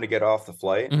 it's time to get off the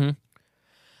flight,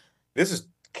 this is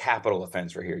capital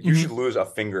offense right here. You should lose a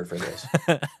finger for this.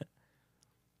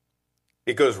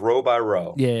 It goes row by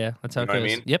row. Yeah, that's how it goes. I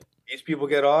mean? Yep. These people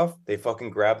get off, they fucking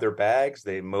grab their bags,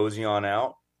 they mosey on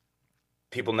out.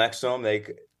 People next to them,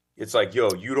 it's like,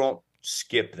 yo, you don't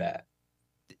skip that.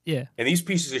 Yeah. And these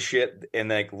pieces of shit, and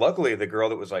like, luckily the girl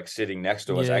that was like sitting next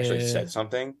to us actually said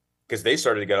something, because they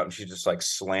started to get up and she just like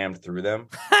slammed through them.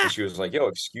 And she was like, yo,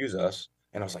 excuse us.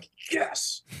 And I was like,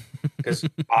 yes. Because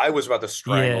I was about to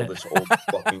strangle this old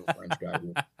fucking French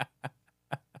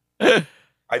guy.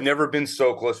 I've never been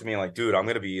so close to being like, dude, I'm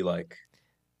going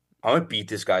to beat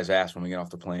this guy's ass when we get off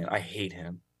the plane. I hate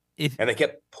him. And they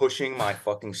kept pushing my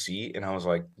fucking seat. And I was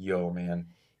like, yo, man,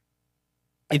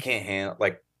 I can't handle,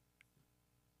 like,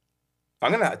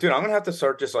 I'm going to have to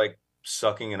start just like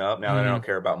sucking it up now that I don't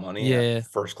care about money. Yeah.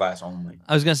 First class only.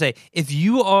 I was going to say, if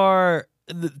you are,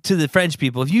 to the French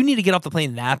people, if you need to get off the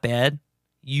plane that bad,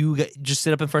 you just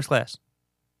sit up in first class.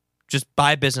 Just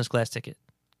buy a business class ticket.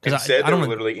 Because I don't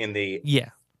literally in the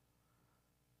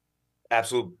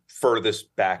absolute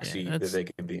furthest back seat that they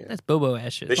can be in. That's bobo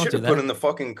ass shit. They should have put in the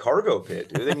fucking cargo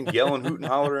pit, dude. They can yell and hoot and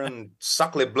holler and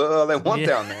suck le blood all they want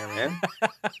down there, man.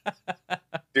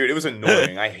 Dude, it was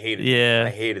annoying. I hated them. I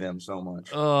hated them so much.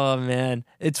 Oh man,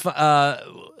 it's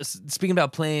speaking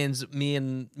about planes. Me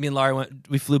and Laurie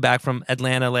we flew back from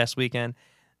Atlanta last weekend.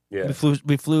 Yeah,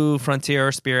 we flew Frontier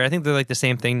or Spirit. I think they're like the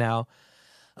same thing now.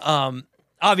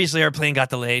 Obviously our plane got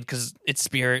delayed because it's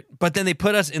Spirit, but then they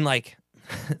put us in like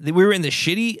we were in the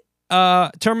shitty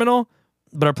terminal,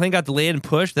 but our plane got delayed and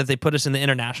pushed that they put us in the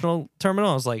international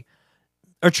terminal. I was like,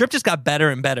 our trip just got better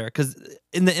and better because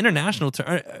in the international,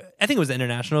 I think it was the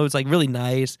international. It was like really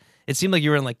nice. It seemed like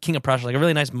you were in like King of Prussia, like a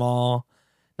really nice mall,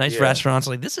 nice restaurants.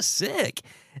 Like, this is sick.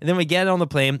 And then we get on the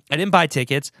plane. I didn't buy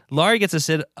tickets. Laurie gets to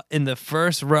sit in the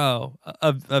first row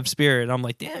of Spirit. And I'm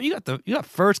like, damn, you got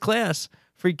first class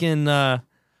freaking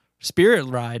Spirit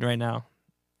ride right now.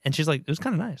 And she's like, it was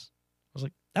kind of nice. I was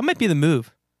like, that might be the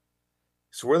move.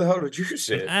 So where the hell did you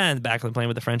sit? In the back of the plane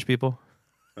with the French people.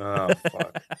 Oh,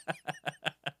 fuck.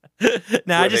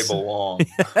 Now where they belong.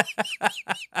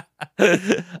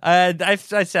 I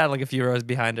sat like a few rows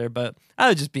behind her, but I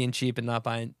was just being cheap and not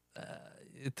buying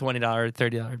 $20,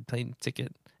 $30 plane ticket.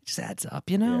 It just adds up,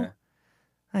 you know?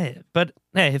 Yeah. But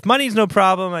hey, if money's no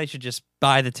problem, I should just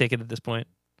buy the ticket at this point.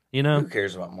 You know? Who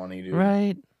cares about money, dude?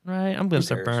 Right. I'm going to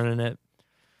start burning it.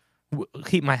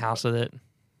 Keep my house with it.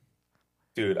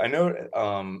 Dude, I know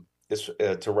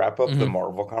to wrap up the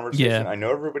Marvel conversation, I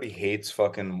know everybody hates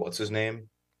fucking, what's his name?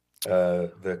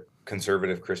 The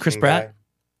conservative Christian Chris Pratt? guy.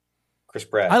 Chris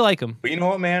Pratt. I like him. But you know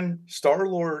what, man?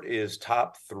 Star-Lord is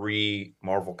top 3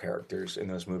 Marvel characters in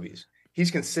those movies.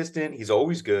 He's consistent. He's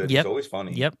always good. He's always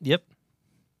funny. Yep.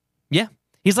 Yeah.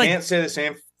 He's like, can't say the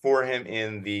same for him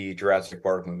in the Jurassic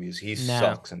Park movies. He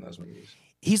sucks in those movies.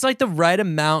 He's like the right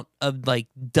amount of like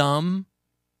dumb,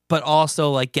 but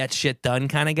also like get shit done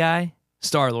kind of guy.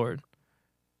 Star-Lord.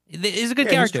 He's a good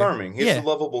character. He's charming. He's a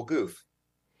lovable goof.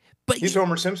 But he's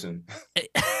Homer Simpson.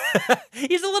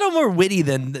 He's a little more witty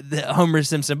than the Homer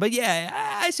Simpson. But yeah,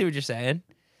 I see what you're saying.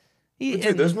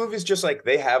 Dude, those movies just like,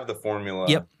 they have the formula.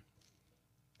 Yep.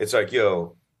 It's like,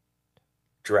 yo,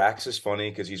 Drax is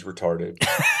funny because he's retarded.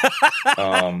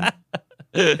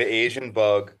 The Asian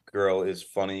bug girl is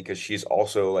funny because she's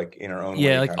also like in her own way.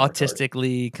 Yeah, like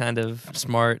autistically kind of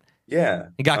smart. Yeah.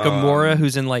 You got Gamora,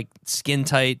 who's in like skin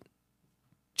tight.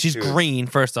 She's green,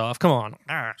 first off. Come on.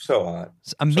 So hot.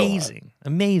 It's amazing. So hot.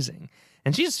 Amazing.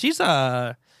 And she's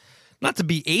not to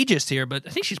be ageist here, but I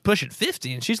think she's pushing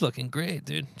 50 and she's looking great,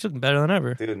 dude. She's looking better than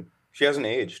ever. Dude, She hasn't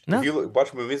aged. No. If you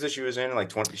watch movies that she was in, like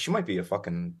 20, she might be a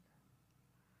fucking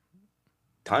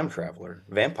time traveler,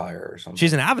 vampire or something.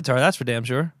 She's an Avatar, that's for damn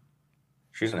sure.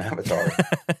 She's an Avatar.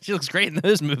 She looks great in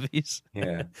those movies.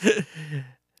 Yeah.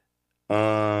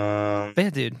 But yeah,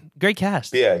 dude, great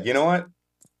cast. Yeah, you know what?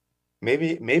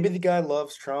 Maybe the guy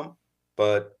loves Trump,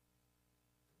 but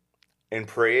in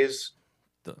praise,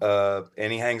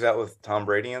 and he hangs out with Tom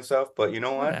Brady and stuff. But you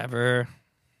know what? Whatever.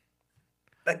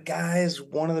 That guy's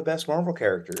one of the best Marvel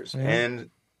characters, Yeah. and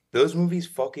those movies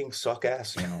fucking suck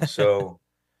ass now. So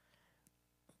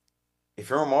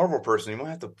if you're a Marvel person, you might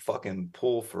have to fucking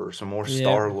pull for some more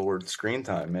Star-Lord screen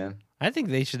time, man. I think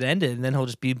they should end it, and then he'll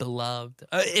just be beloved.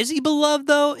 Is he beloved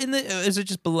though? Is it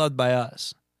just beloved by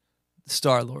us,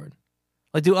 Star-Lord?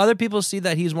 Like, do other people see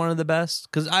that he's one of the best?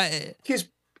 Because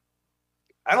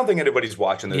I don't think anybody's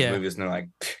watching those movies and they're like,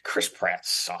 Chris Pratt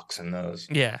sucks in those.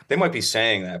 Yeah, they might be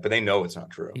saying that, but they know it's not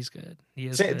true. He's good. He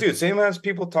is good. Dude. Same as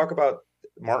people talk about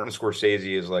Martin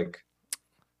Scorsese is like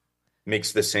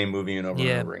makes the same movie over and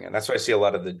over again. That's why I see a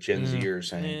lot of the Gen Zers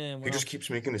saying he just keeps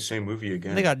making the same movie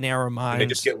again. They got narrow minds. And they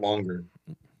just get longer.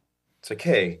 It's like,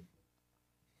 hey,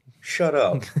 shut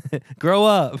up, grow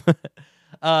up.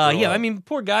 I mean,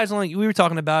 poor guy's only. We were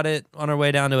talking about it on our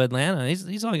way down to Atlanta.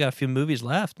 He's only got a few movies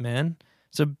left, man.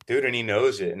 So, dude, and he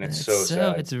knows it, and it's so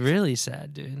sad. It's really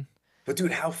sad, dude. But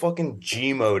dude, how fucking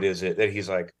G mode is it that he's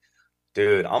like,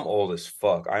 dude, I'm old as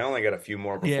fuck. I only got a few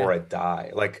more before I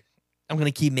die. Like, I'm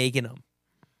gonna keep making them.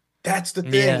 That's the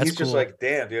thing. Yeah, he's just like,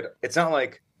 damn, dude. It's not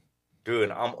like,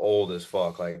 dude, I'm old as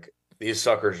fuck. Like, these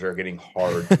suckers are getting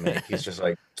hard to make. He's just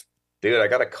like, dude, I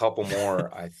got a couple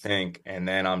more, I think, and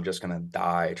then I'm just gonna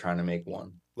die trying to make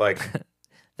one. Like,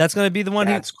 that's gonna be the one.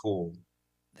 That's cool.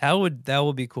 That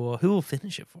would be cool. Who will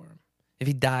finish it for him if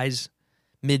he dies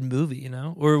mid movie? You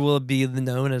know, or will it be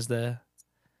known as the?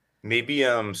 Maybe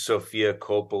Sofia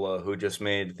Coppola, who just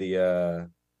made the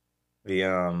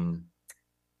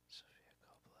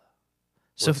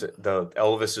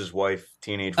Elvis's wife,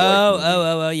 teenage wife.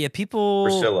 Oh, yeah. People.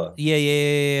 Priscilla.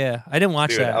 Yeah. I didn't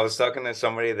watch that. I was talking to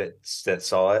somebody that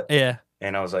saw it. Yeah.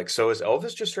 And I was like, so is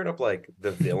Elvis just straight up like the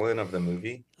villain of the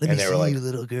movie? Let and me they were see like, you,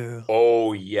 little girl.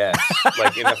 Oh yes.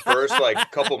 Like in the first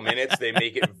couple minutes, they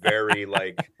make it very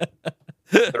like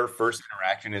their first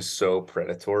interaction is so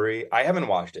predatory. I haven't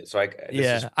watched it, so I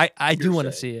do want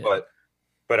to see it.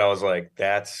 But I was like,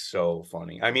 that's so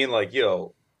funny. I mean, like, I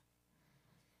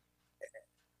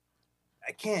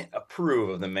can't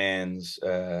approve of the man's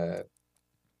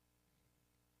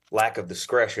lack of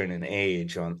discretion and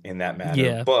age in that matter.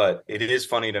 Yeah. But it is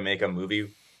funny to make a movie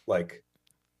like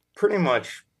pretty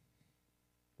much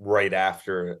right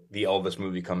after the Elvis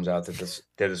movie comes out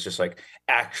that is just like,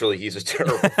 actually he's a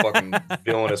terrible fucking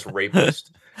villainous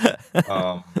rapist.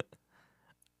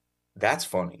 That's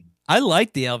funny. I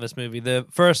like the Elvis movie. The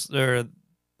first, or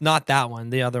not that one,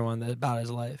 the other one about his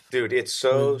life. Dude, it's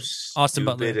so Austin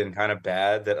Butler. stupid and kind of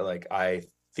bad that like I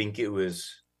think it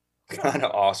was kind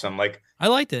of awesome. Like, I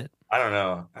liked it. I don't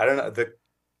know.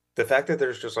 The fact that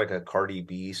there's just like a Cardi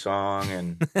B song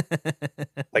and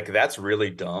like that's really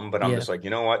dumb, but I'm just like, you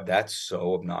know what? That's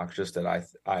so obnoxious that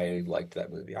I liked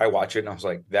that movie. I watch it and I was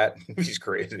like, that movie's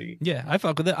crazy. Yeah, I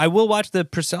fuck with it. I will watch the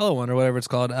Priscilla one or whatever it's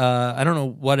called. I don't know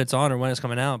what it's on or when it's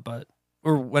coming out,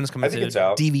 or when it's coming I think it's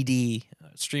out. DVD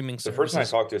streaming services. The person I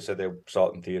talked to said they saw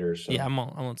it in theaters. So. Yeah,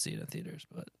 I won't see it in theaters,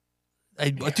 but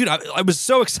dude, I was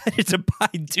so excited to buy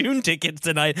Dune tickets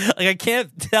tonight. Like, I can't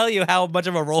tell you how much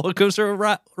of a roller coaster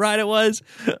ride it was.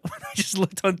 When I just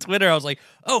looked on Twitter, I was like,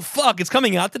 "Oh fuck, it's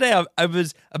coming out today!" I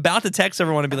was about to text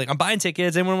everyone and be like, "I'm buying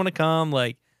tickets. Anyone want to come?"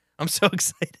 Like, I'm so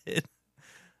excited,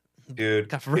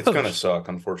 dude. It's gonna suck,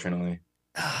 unfortunately.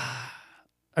 I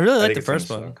really like the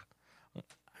first one.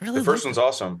 The first one's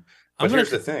awesome, but here's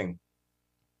the thing,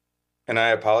 and I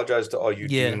apologize to all you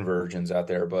Dune virgins out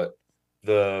there, but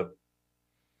the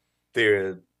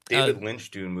David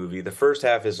Lynch Dune movie, the first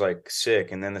half is like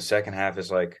sick, and then the second half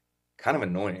is like kind of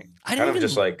annoying. I didn't really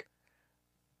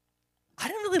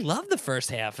love the first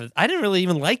half. I didn't really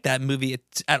even like that movie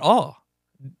at all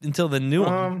until the new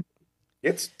one.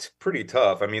 It's pretty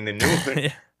tough. I mean,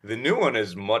 the new one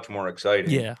is much more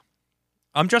exciting. Yeah,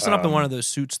 I'm dressing up in one of those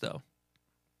suits though,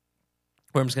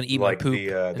 where I'm just gonna eat my poop.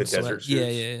 The desert suits.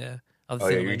 Yeah.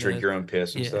 You drink your own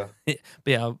piss and stuff. But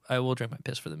yeah, I will drink my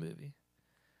piss for the movie.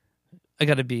 I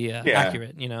got to be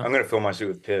accurate, you know. I'm gonna fill my suit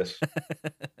with piss.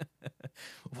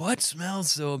 What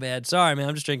smells so bad? Sorry, man.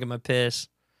 I'm just drinking my piss.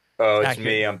 Oh, it's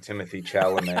me. I'm Timothy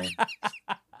Chalamet.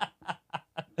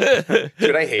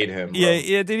 Dude, I hate him. Bro.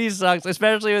 Yeah, dude, he sucks.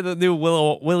 Especially with the new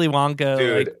Willy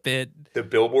Wonka bit. The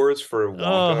billboards for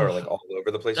Wonka are like all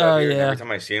over the place out here. And every time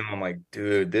I see him, I'm like,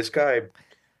 dude, this guy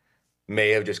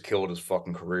may have just killed his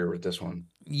fucking career with this one.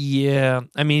 Yeah,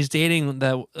 I mean, he's dating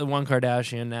that one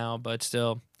Kardashian now, but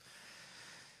still,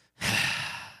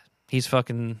 he's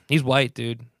white,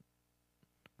 dude. Did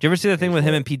you ever see that thing with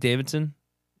him and Pete Davidson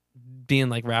being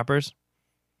like rappers?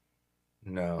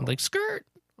 No. Like skirt,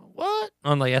 what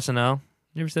on like SNL?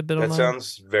 You ever see that bit online? That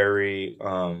sounds very.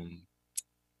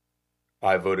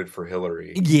 I voted for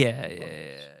Hillary. Yeah.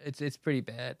 It's pretty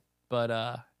bad,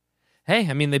 but hey,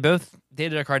 I mean, they both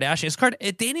dated a Kardashian.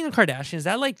 Dating a Kardashian, is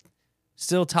that like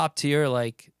still top tier,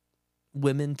 like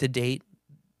women to date,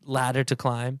 ladder to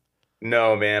climb?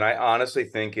 No, man. I honestly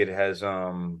think it has.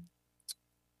 Dating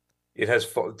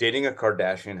a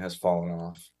Kardashian has fallen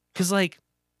off. Because like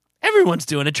everyone's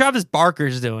doing it. Travis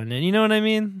Barker's doing it. You know what I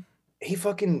mean? He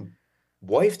fucking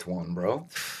wifed one, bro.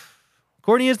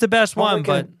 Courtney is the best one,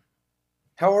 but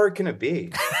how hard can it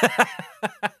be?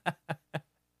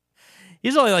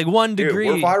 He's only like 1 degree.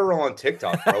 Dude, we're viral on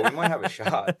TikTok, bro. We might have a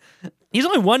shot. He's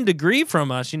only 1 degree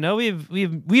from us. You know, we have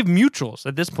mutuals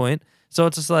at this point, so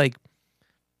it's just like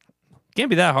can't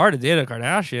be that hard to date a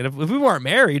Kardashian. If we weren't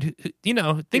married, you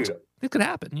know, things could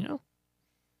happen. You know,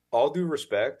 all due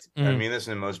respect, I mean this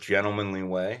in the most gentlemanly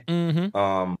way.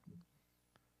 Mm-hmm.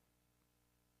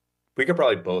 We could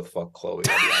probably both fuck Chloe.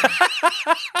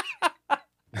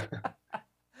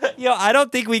 Yo, I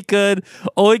don't think we could,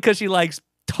 only because she likes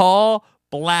tall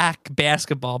black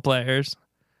basketball players.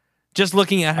 Just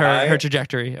looking at her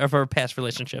trajectory of her past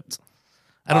relationships,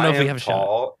 I don't know if we have a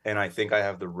shot. And I think I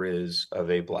have the riz of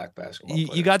a black basketball player.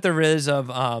 You got the riz of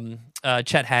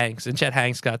Chet Hanks, and Chet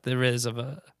Hanks got the riz of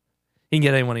he can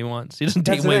get anyone he wants. He doesn't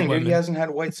date women. Dude, he hasn't had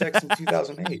white sex since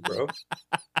 2008, bro.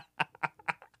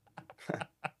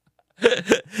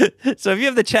 So if you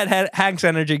have the Chet Hanks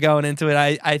energy going into it,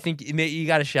 I think you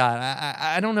got a shot.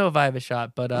 I don't know if I have a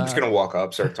shot, but I'm just gonna walk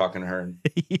up, start talking to her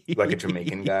like a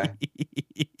Jamaican guy.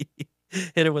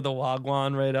 Hit her with a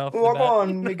wagwan right off.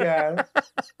 Wagwan, me guy.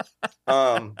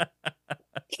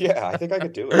 Yeah, I think I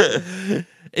could do it.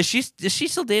 Is she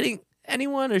still dating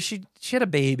anyone, or she had a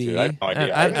baby? Dude, I have no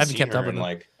idea. I haven't kept up with her in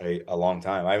like a long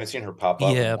time. I haven't seen her pop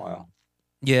up in a while.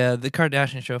 Yeah, the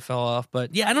Kardashian show fell off,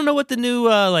 but yeah, I don't know what the new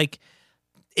like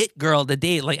it girl to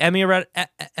date. Like Emily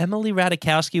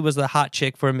Ratajkowski was the hot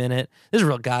chick for a minute. This is a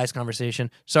real guys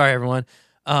conversation. Sorry, everyone.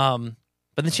 But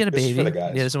then she had a baby. For the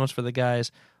guys. Yeah, this one's for the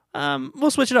guys. We'll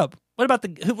switch it up. What about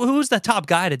who's the top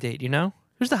guy to date? You know,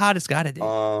 who's the hottest guy to date?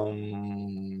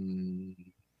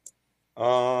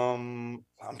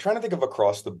 I'm trying to think of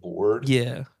across the board.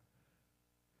 Yeah.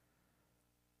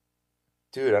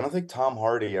 Dude, I don't think Tom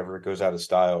Hardy ever goes out of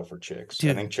style for chicks.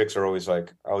 Dude. I think chicks are always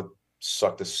like, I would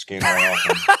suck the skin right off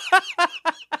him.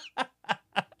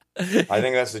 I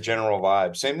think that's the general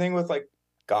vibe. Same thing with like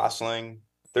Gosling.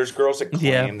 There's girls that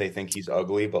claim they think he's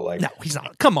ugly, but like, no, he's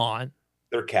not. Come on.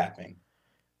 They're capping.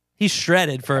 He's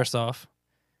shredded, first off.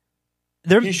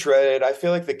 He's shredded. I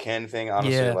feel like the Ken thing,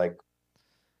 honestly, like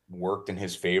worked in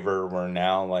his favor, where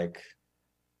now like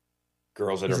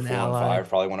girls that are 4 and 5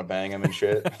 probably want to bang him and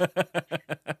shit.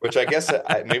 Which I guess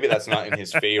maybe that's not in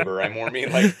his favor. I more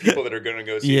mean like people that are going to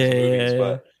go see his movies.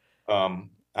 But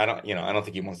I don't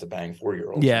think he wants to bang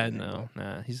 4-year-olds. Yeah, no.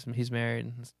 He's married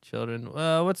and has children.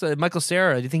 What's Michael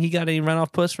Cera? Do you think he got any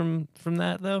runoff puss from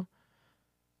that though?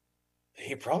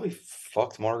 He probably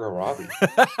fucked Margot Robbie.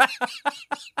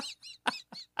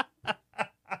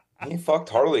 He fucked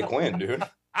Harley Quinn, dude.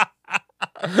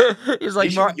 He's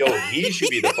like, he should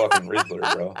be the fucking Riddler,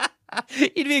 bro.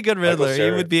 He'd be a good Riddler.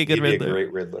 He would be a good Riddler. Be a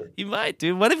great Riddler. He might,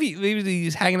 dude. What if maybe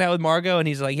he's hanging out with Margot and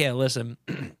he's like, yeah, listen,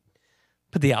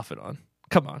 put the outfit on.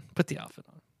 Come on, put the outfit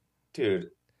on. Dude.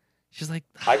 She's like,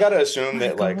 I gotta assume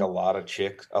that like a lot of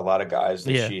guys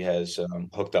that she has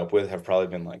hooked up with have probably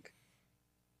been like,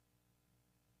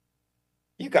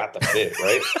 you got the fit,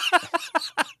 right?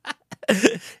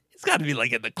 It's got to be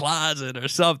like in the closet or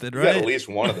something, right? You got at least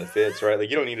one of the fits, right? Like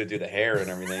you don't need to do the hair and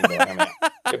everything, but I mean,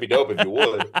 it'd be dope if you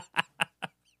would.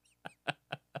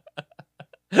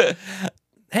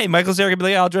 Hey, Michael Cera could be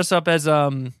like, I'll dress up as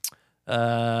Superbad.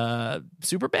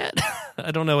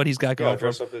 I don't know what he's got going.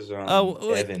 Dress up as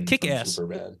Evan Kick-Ass.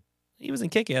 Superbad. He was in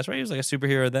Kick-Ass, right? He was like a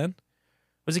superhero then.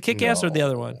 Was it Kick-Ass or the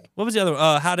other one? What was the other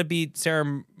one? How to Beat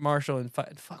Sarah Marshall and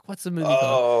fuck. What's the movie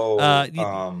called?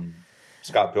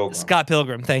 Scott Pilgrim. Scott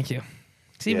Pilgrim. Thank you.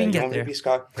 See if we can get there. Maybe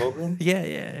Scott Pilgrim.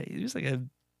 Yeah. He was like a.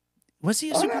 Was he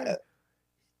a superhero?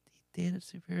 He dated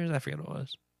superheroes. I forget what it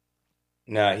was.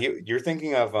 Nah, you're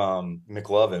thinking of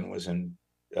McLovin was in.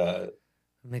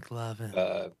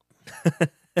 McLovin.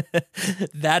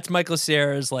 That's Michael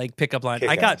Cera's like pickup line.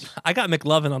 Kick-Ass. I got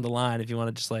McLovin on the line if you want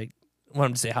to just like want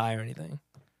him to say hi or anything.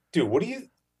 Dude, what do you?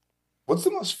 What's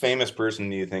the most famous person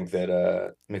do you think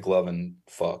that McLovin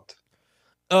fucked?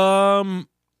 Um,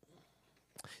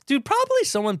 dude, probably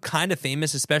someone kind of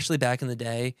famous, especially back in the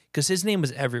day, because his name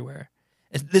was everywhere.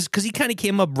 This because he kind of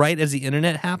came up right as the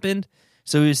internet happened,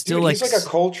 so he was still Dude, like. he's like a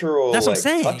cultural That's what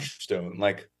I'm like saying. touchstone.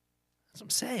 Like That's what I'm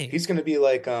saying. he's gonna be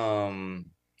like one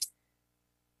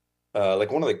of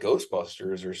the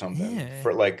Ghostbusters or something Yeah,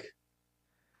 for like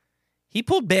he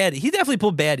pulled bad. He definitely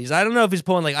pulled baddies. I don't know if he's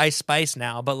pulling like Ice Spice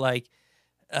now, but like,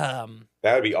 um,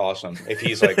 that would be awesome if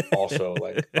he's like also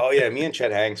like, oh yeah, me and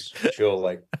Chet Hanks chill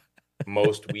like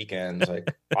most weekends.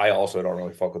 Like I also don't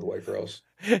really fuck with white girls.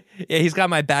 yeah, he's got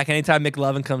my back. Anytime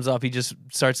McLovin comes up, he just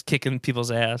starts kicking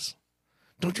people's ass.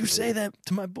 Don't you say that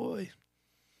to my boy.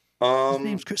 His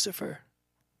name's Um, Christopher.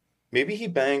 maybe he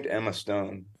banged Emma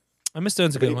Stone. Emma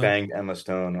Stone's a But good he one. banged Emma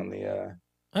Stone on the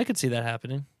I could see that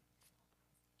happening.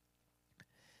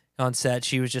 On set,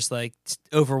 she was just like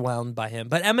overwhelmed by him.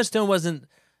 But Emma Stone wasn't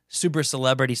super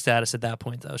celebrity status at that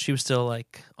point, though. She was still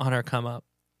like on her come up.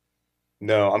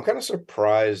 No, I'm kind of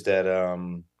surprised at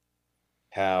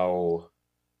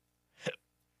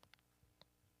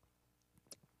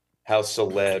how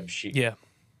celeb she Yeah,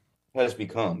 has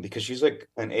become because she's like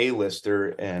an A-lister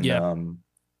and yeah.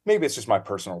 maybe it's just my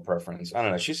personal preference. I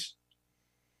don't know.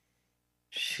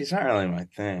 She's not really my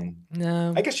thing.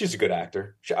 No, I guess she's a good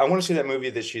actor. I want to see that movie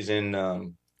that she's in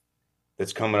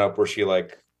that's coming up where she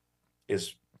like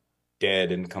is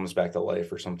dead and comes back to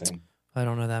life or something. I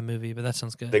don't know that movie, but that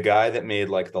sounds good. The guy that made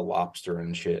like The Lobster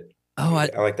and shit. Oh, I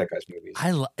like that guy's movies.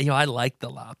 I like The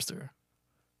Lobster.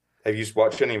 Have you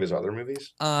watched any of his other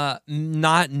movies?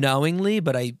 Not knowingly,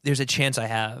 but there's a chance I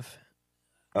have.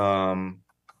 Um,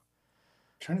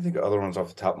 trying to think of other ones off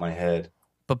the top of my head.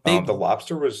 But big, The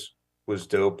Lobster was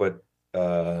dope, but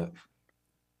was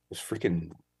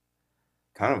freaking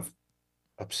kind of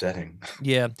upsetting.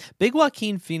 yeah, big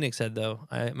Joaquin Phoenix head though.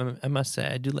 I must say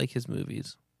I do like his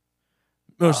movies.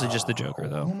 Mostly just the Joker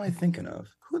though. Who am I thinking of?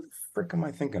 Who the frick am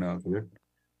I thinking of, dude?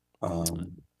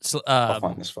 So, I'll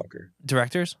find this fucker.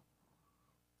 directors.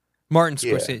 Martin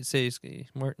Yeah. Scorsese.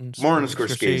 Martin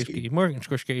Scorsese. Martin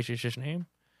Scorsese is his name.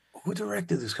 Who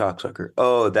directed this cocksucker?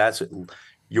 Oh, that's it.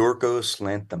 Yorgos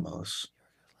Lanthimos.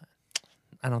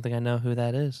 I don't think I know who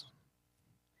that is.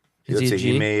 Is Let's he a see,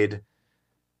 G? he made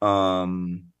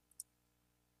um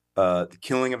The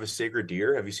Killing of a Sacred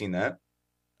Deer. Have you seen that?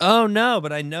 Oh no,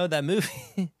 but I know that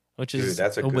movie, which Dude, is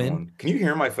that's a good win. one. Can you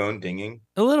hear my phone dinging?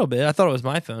 A little bit. I thought it was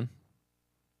my phone.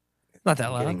 Not that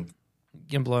I'm loud.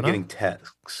 Getting blown getting up.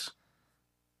 texts.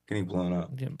 Getting blown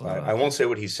up. Getting blown up. I won't say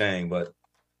what he's saying, but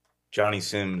Johnny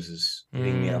Sims is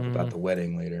hitting me up about the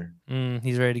wedding later.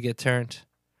 He's ready to get turned.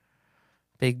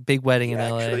 Big wedding He in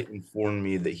LA. actually informed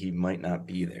me that he might not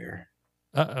be there.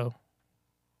 Uh-oh.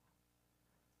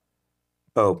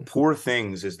 Oh, Poor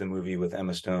Things is the movie with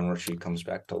Emma Stone where she comes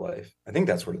back to life. I think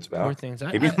that's what it's about. Poor Things.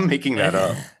 Maybe I'm making that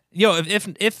up. Yo,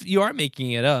 if you are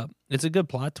making it up, it's a good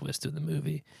plot twist in the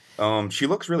movie. She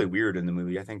looks really weird in the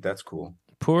movie. I think that's cool.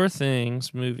 Poor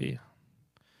Things movie.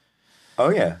 Oh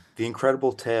yeah, the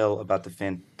incredible tale about the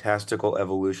fantastical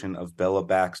evolution of Bella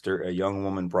Baxter, a young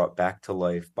woman brought back to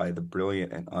life by the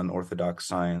brilliant and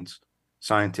unorthodox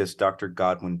scientist Dr.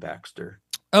 Godwin Baxter.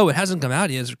 Oh, it hasn't come out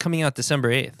yet. It's coming out December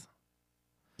 8th.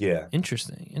 Yeah.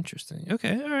 Interesting.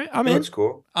 Okay, all right. I'm That in. looks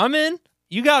cool. I'm in.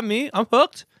 You got me. I'm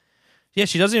hooked. Yeah,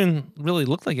 she doesn't even really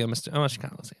look like Emma Stone. Oh, she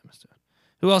kind of looks like Emma Stone.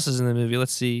 Who else is in the movie?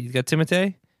 Let's see. You got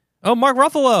Timothée. Oh, Mark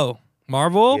Ruffalo.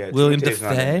 Marvel. Yeah, William Timothée's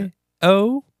not in Dafoe. it.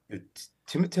 Oh.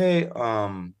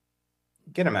 Timothée,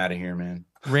 get him out of here, man.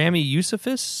 Rami Yusuf.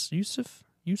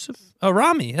 Oh,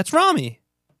 Rami. That's Rami.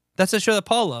 That's the show that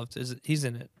Paul loved. He's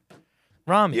in it.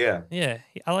 Rami. Yeah.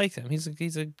 I like him. He's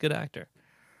a good actor.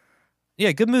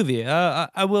 Yeah, good movie.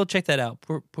 I will check that out.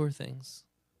 Poor Things.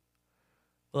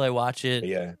 Will I watch it?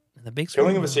 Yeah. In the big screen?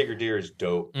 Killing of a Sacred Deer is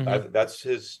dope. Mhm.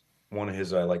 That's one of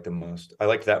his I like the most. I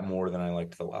liked that more than I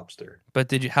liked The Lobster.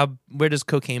 But where does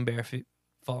Cocaine Bear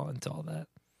fall into all that?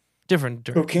 Different.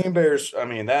 Cocaine Bears, I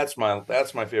mean, that's my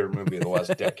favorite movie of the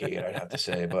last decade, I'd have to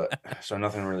say. But so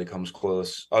nothing really comes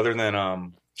close. Other than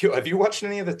have you watched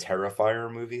any of the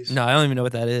Terrifier movies? No, I don't even know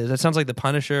what that is. That sounds like The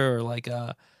Punisher or like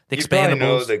the You probably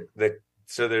know Expendables.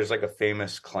 so there's like a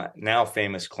famous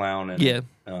clown and Yeah.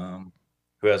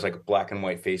 who has like a black and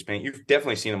white face paint. You've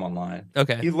definitely seen him online.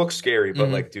 Okay. He looks scary, but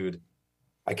Mhm. like, dude,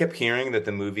 I kept hearing that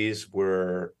the movies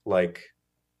were like,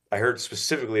 I heard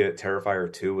specifically that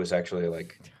Terrifier 2 was actually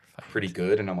like pretty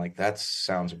good, and I'm like, that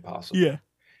sounds impossible. Yeah.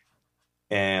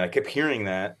 And I kept hearing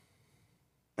that,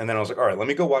 and then I was like, all right, let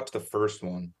me go watch the first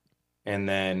one, and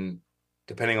then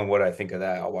depending on what I think of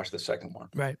that, I'll watch the second one.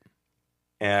 Right.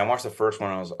 And I watched the first one.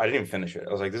 I didn't even finish it.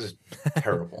 I was like, this is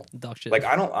terrible. Dog shit. Like,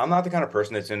 I'm not the kind of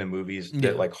person that's into movies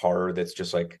that like horror that's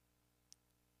just like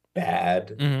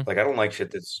bad. Mm-hmm. Like, I don't like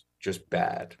shit that's just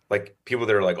bad. Like, people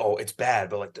that are like, oh, it's bad,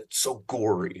 but like, it's so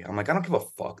gory. I'm like, I don't give a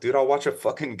fuck, dude. I'll watch a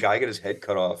fucking guy get his head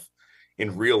cut off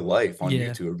in real life on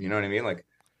YouTube. You know what I mean? Like,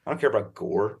 I don't care about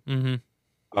gore.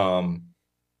 Mm-hmm.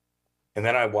 And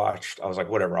then I was like,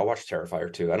 whatever, I'll watch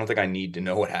Terrifier 2. I don't think I need to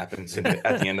know what happens at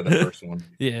the end of the first one.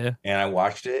 Yeah. And I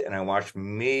watched it, and I watched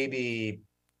maybe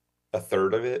a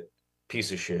third of it.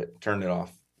 Piece of shit. Turned it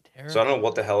off. So I don't know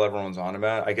what the hell everyone's on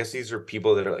about. I guess these are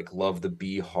people that are like love the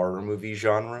B horror movie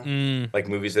genre, like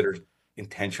movies that are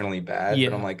intentionally bad. Yeah.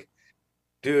 But I'm like,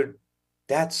 dude,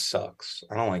 that sucks.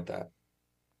 I don't like that.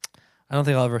 I don't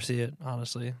think I'll ever see it,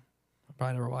 honestly. I'll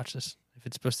probably never watch this if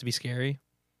it's supposed to be scary.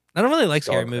 I don't really like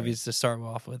scary movies to start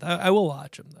off with. I will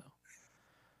watch them, though.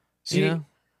 See,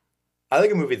 I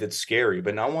like a movie that's scary,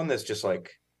 but not one that's just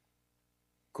like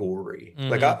gory. Mm-hmm.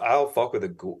 Like I'll fuck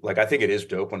with like I think it is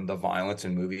dope when the violence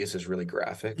in movies is really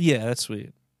graphic. Yeah, that's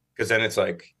sweet. Because then it's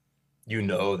like,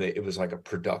 that it was like a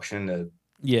production that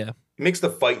it makes the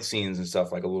fight scenes and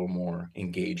stuff like a little more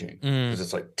engaging. Because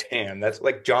it's like, damn, that's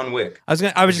like John Wick. I was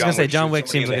just gonna say John Wick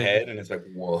seems like in the head, and it's like,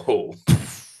 whoa.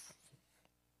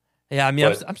 Yeah, I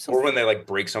mean, I'm so. Or when they like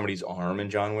break somebody's arm in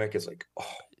John Wick, it's like, oh.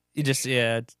 You just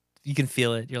you can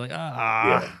feel it. You're like,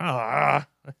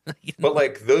 But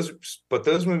like those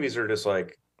movies are just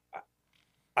like,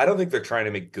 I don't think they're trying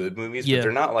to make good movies, but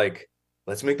they're not like,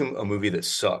 let's make them a movie that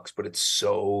sucks, but it's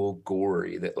so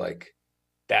gory that like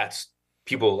that's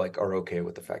people like are okay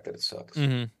with the fact that it sucks.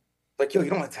 Mm-hmm. Like, yo, you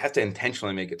don't have to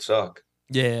intentionally make it suck.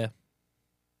 Yeah.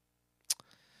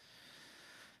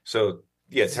 So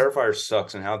yeah, Terrifier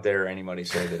sucks, and how dare anybody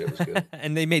say that it was good?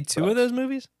 And they made 2 of those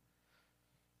movies?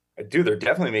 Dude, they're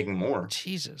definitely making more.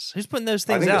 Jesus. Who's putting those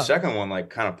things out? I think the second one like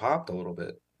kind of popped a little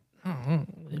bit. Oh,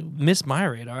 missed my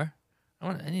radar.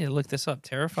 I need to look this up.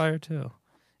 Terrifier 2.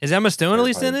 Is Emma Stone at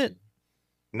least in it?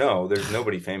 No, there's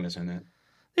nobody famous in it.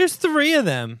 There's 3 of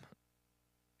them.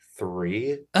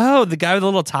 3? Oh, the guy with the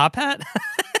little top hat?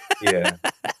 Yeah.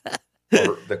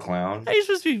 Or the clown. How are you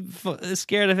supposed to be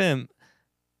scared of him?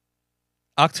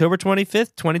 October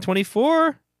 25th,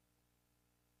 2024.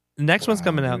 The next one's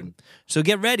coming out. So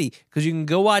get ready, because you can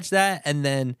go watch that, and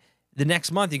then the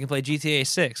next month you can play GTA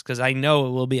 6, because I know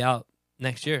it will be out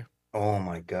next year. Oh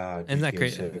my God. Isn't that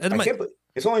crazy?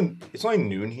 It's only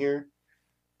noon here,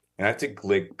 and I have to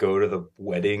like go to the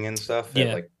wedding and stuff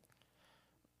at like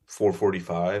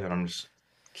 4:45, and I'm just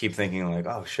keep thinking like,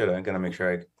 oh shit, I gotta make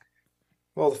sure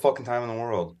all the fucking time in the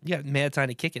world. You got mad time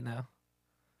to kick it now.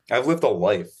 I've lived a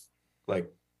life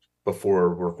like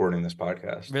before recording this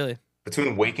podcast. Really?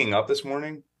 Between waking up this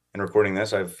morning and recording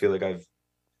this, I feel like I've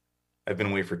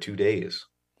been away for 2 days.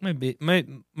 Might need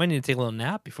to take a little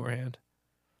nap beforehand,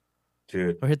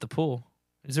 dude, or hit the pool.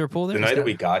 Is there a pool there? The night that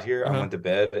we got here, I went to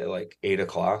bed at like 8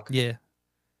 o'clock. Yeah,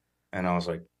 and I was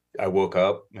like, I woke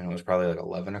up and it was probably like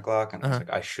 11 o'clock, and I was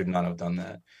like, I should not have done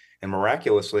that. And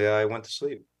miraculously, I went to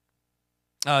sleep.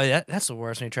 Oh, yeah, that's the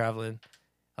worst when you're traveling.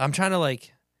 I'm trying to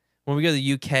like, when we go to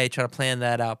the UK, try to plan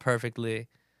that out perfectly,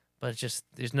 but it's just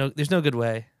there's no good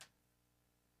way.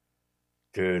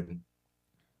 Dude.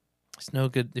 There's no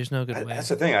good way. That's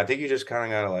the thing. I think you just kind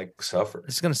of gotta like suffer.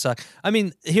 It's gonna suck. I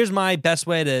mean, here's my best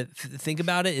way to think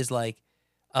about it is like,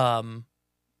 or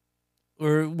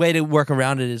way to work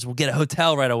around it is we'll get a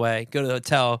hotel right away. Go to the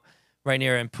hotel right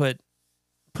near and put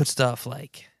stuff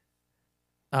like,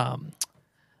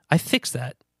 I fixed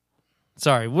that.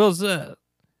 Sorry, Will's.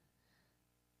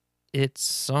 It's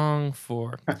song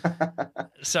 4.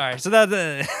 Sorry, so that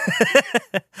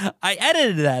I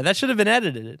edited that. That should have been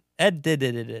edited.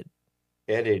 Edited it.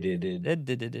 I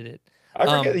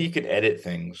forget that you can edit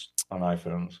things on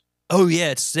iPhones. Oh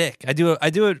yeah, it's sick. I do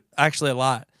it actually a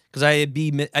lot because I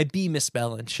be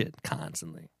misspelling shit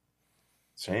constantly.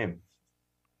 Same.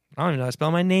 I don't even know how to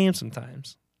spell my name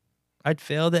sometimes. I'd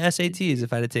fail the SATs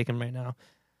if I had to take them right now.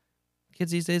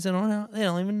 Kids these days, they don't know. They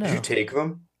don't even know. Did you take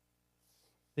them?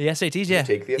 The SATs, yeah. Did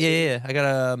you take the SATs? Yeah. I got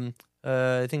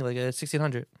I think like a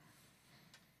 1600.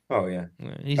 Oh yeah.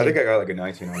 I think I got like a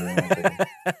 1900.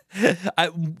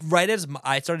 Right as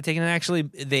I started taking it, actually,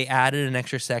 they added an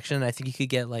extra section. I think you could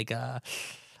get like I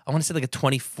want to say like a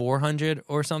 2400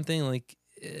 or something. Like.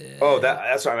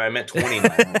 That's what I meant.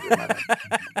 2900.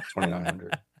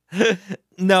 2900.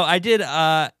 No, I did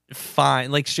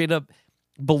fine, like straight up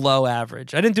below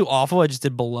average. I didn't do awful. I just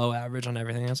did below average on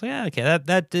everything. I was like, yeah, okay,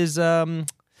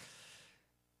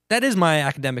 that is my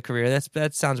academic career.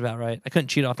 That sounds about right. I couldn't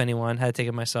cheat off anyone. Had to take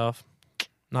it myself.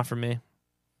 Not for me.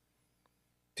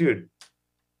 Dude,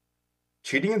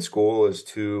 cheating in school is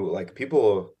too like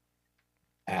people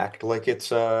act like it's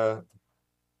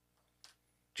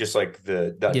just like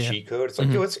the Yeah. cheat code. It's like,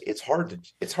 Hmm. yo, it's hard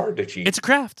to cheat. It's a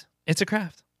craft. It's a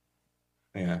craft.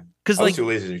 Yeah. Because I was like, too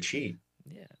lazy to cheat.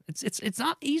 yeah, it's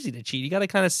not easy to cheat. You got to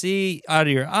kind of see out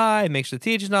of your eye, make sure the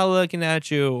teacher's not looking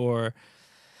at you, or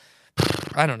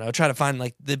I don't know, try to find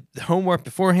like the homework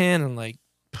beforehand and like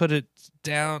put it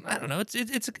down. I don't know.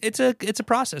 It's a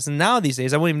process. And now these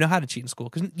days, I wouldn't even know how to cheat in school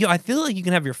because I feel like you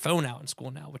can have your phone out in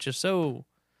school now, which is so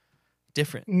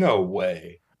different. No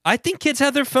way. I think kids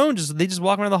have their phone they just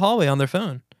walk around the hallway on their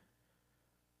phone.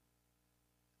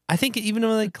 I think even in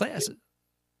like class.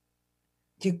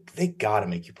 They gotta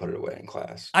make you put it away in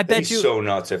class. I That'd bet be you. so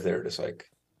nuts if they're just like,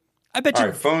 I bet all you.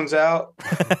 right, phones out.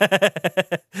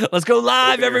 Let's go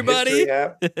live, Open your everybody. history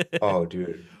app. Oh,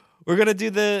 dude. We're gonna do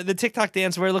the TikTok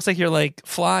dance where it looks like you're like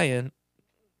flying.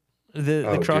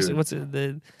 The cross. Dude. What's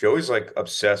it? Joey's like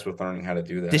obsessed with learning how to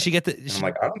do that. Did she get the? And I'm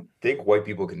like, I don't think white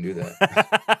people can do that.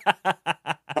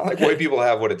 I don't think white people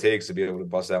have what it takes to be able to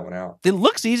bust that one out. It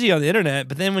looks easy on the internet,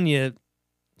 but then when you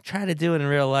try to do it in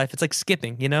real life, it's like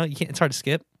skipping. You can't. It's hard to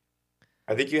skip.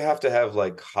 I think you have to have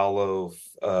like hollow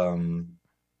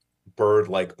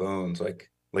bird-like bones, like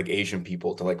Asian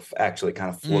people to like actually kind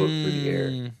of float through the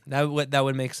air. That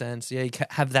would make sense. Yeah, you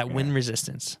have that wind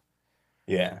resistance.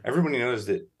 Yeah, everybody knows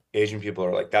that Asian people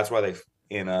are like that's why they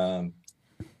in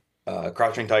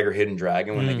Crouching Tiger, Hidden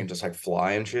Dragon when they can just like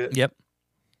fly and shit. Yep,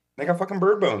 they got fucking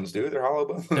bird bones, dude. They're hollow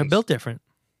bones. They're built different.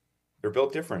 They're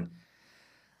built different.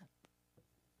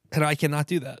 And I cannot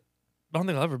do that. I don't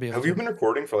think I'll ever be able to. Have you been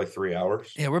recording for like 3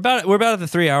 hours? Yeah, we're about at the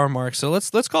 3 hour mark. So let's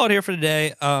call it here for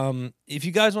today. If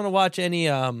you guys want to watch any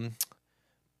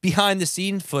behind the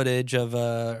scenes footage of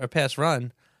a past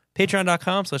run,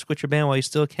 patreon.com/quit your band while you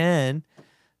still can.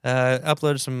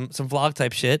 Upload some vlog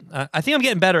type shit. I think I'm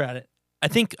getting better at it. I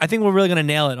think we're really gonna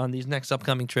nail it on these next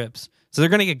upcoming trips. So they're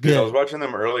gonna get good. Dude, I was watching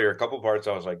them earlier. A couple parts,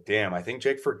 I was like, "Damn, I think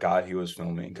Jake forgot he was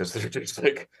filming because they're just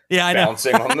like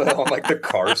bouncing on like the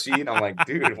car seat." I'm like,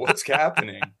 "Dude, what's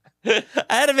happening?" I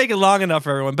had to make it long enough for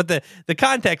everyone, but the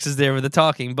context is there with the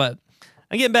talking. But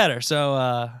I'm getting better.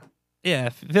 So yeah,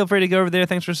 feel free to go over there.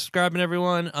 Thanks for subscribing,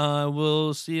 everyone.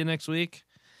 We'll see you next week.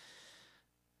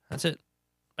 That's it.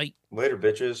 Bye. Later,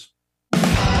 bitches.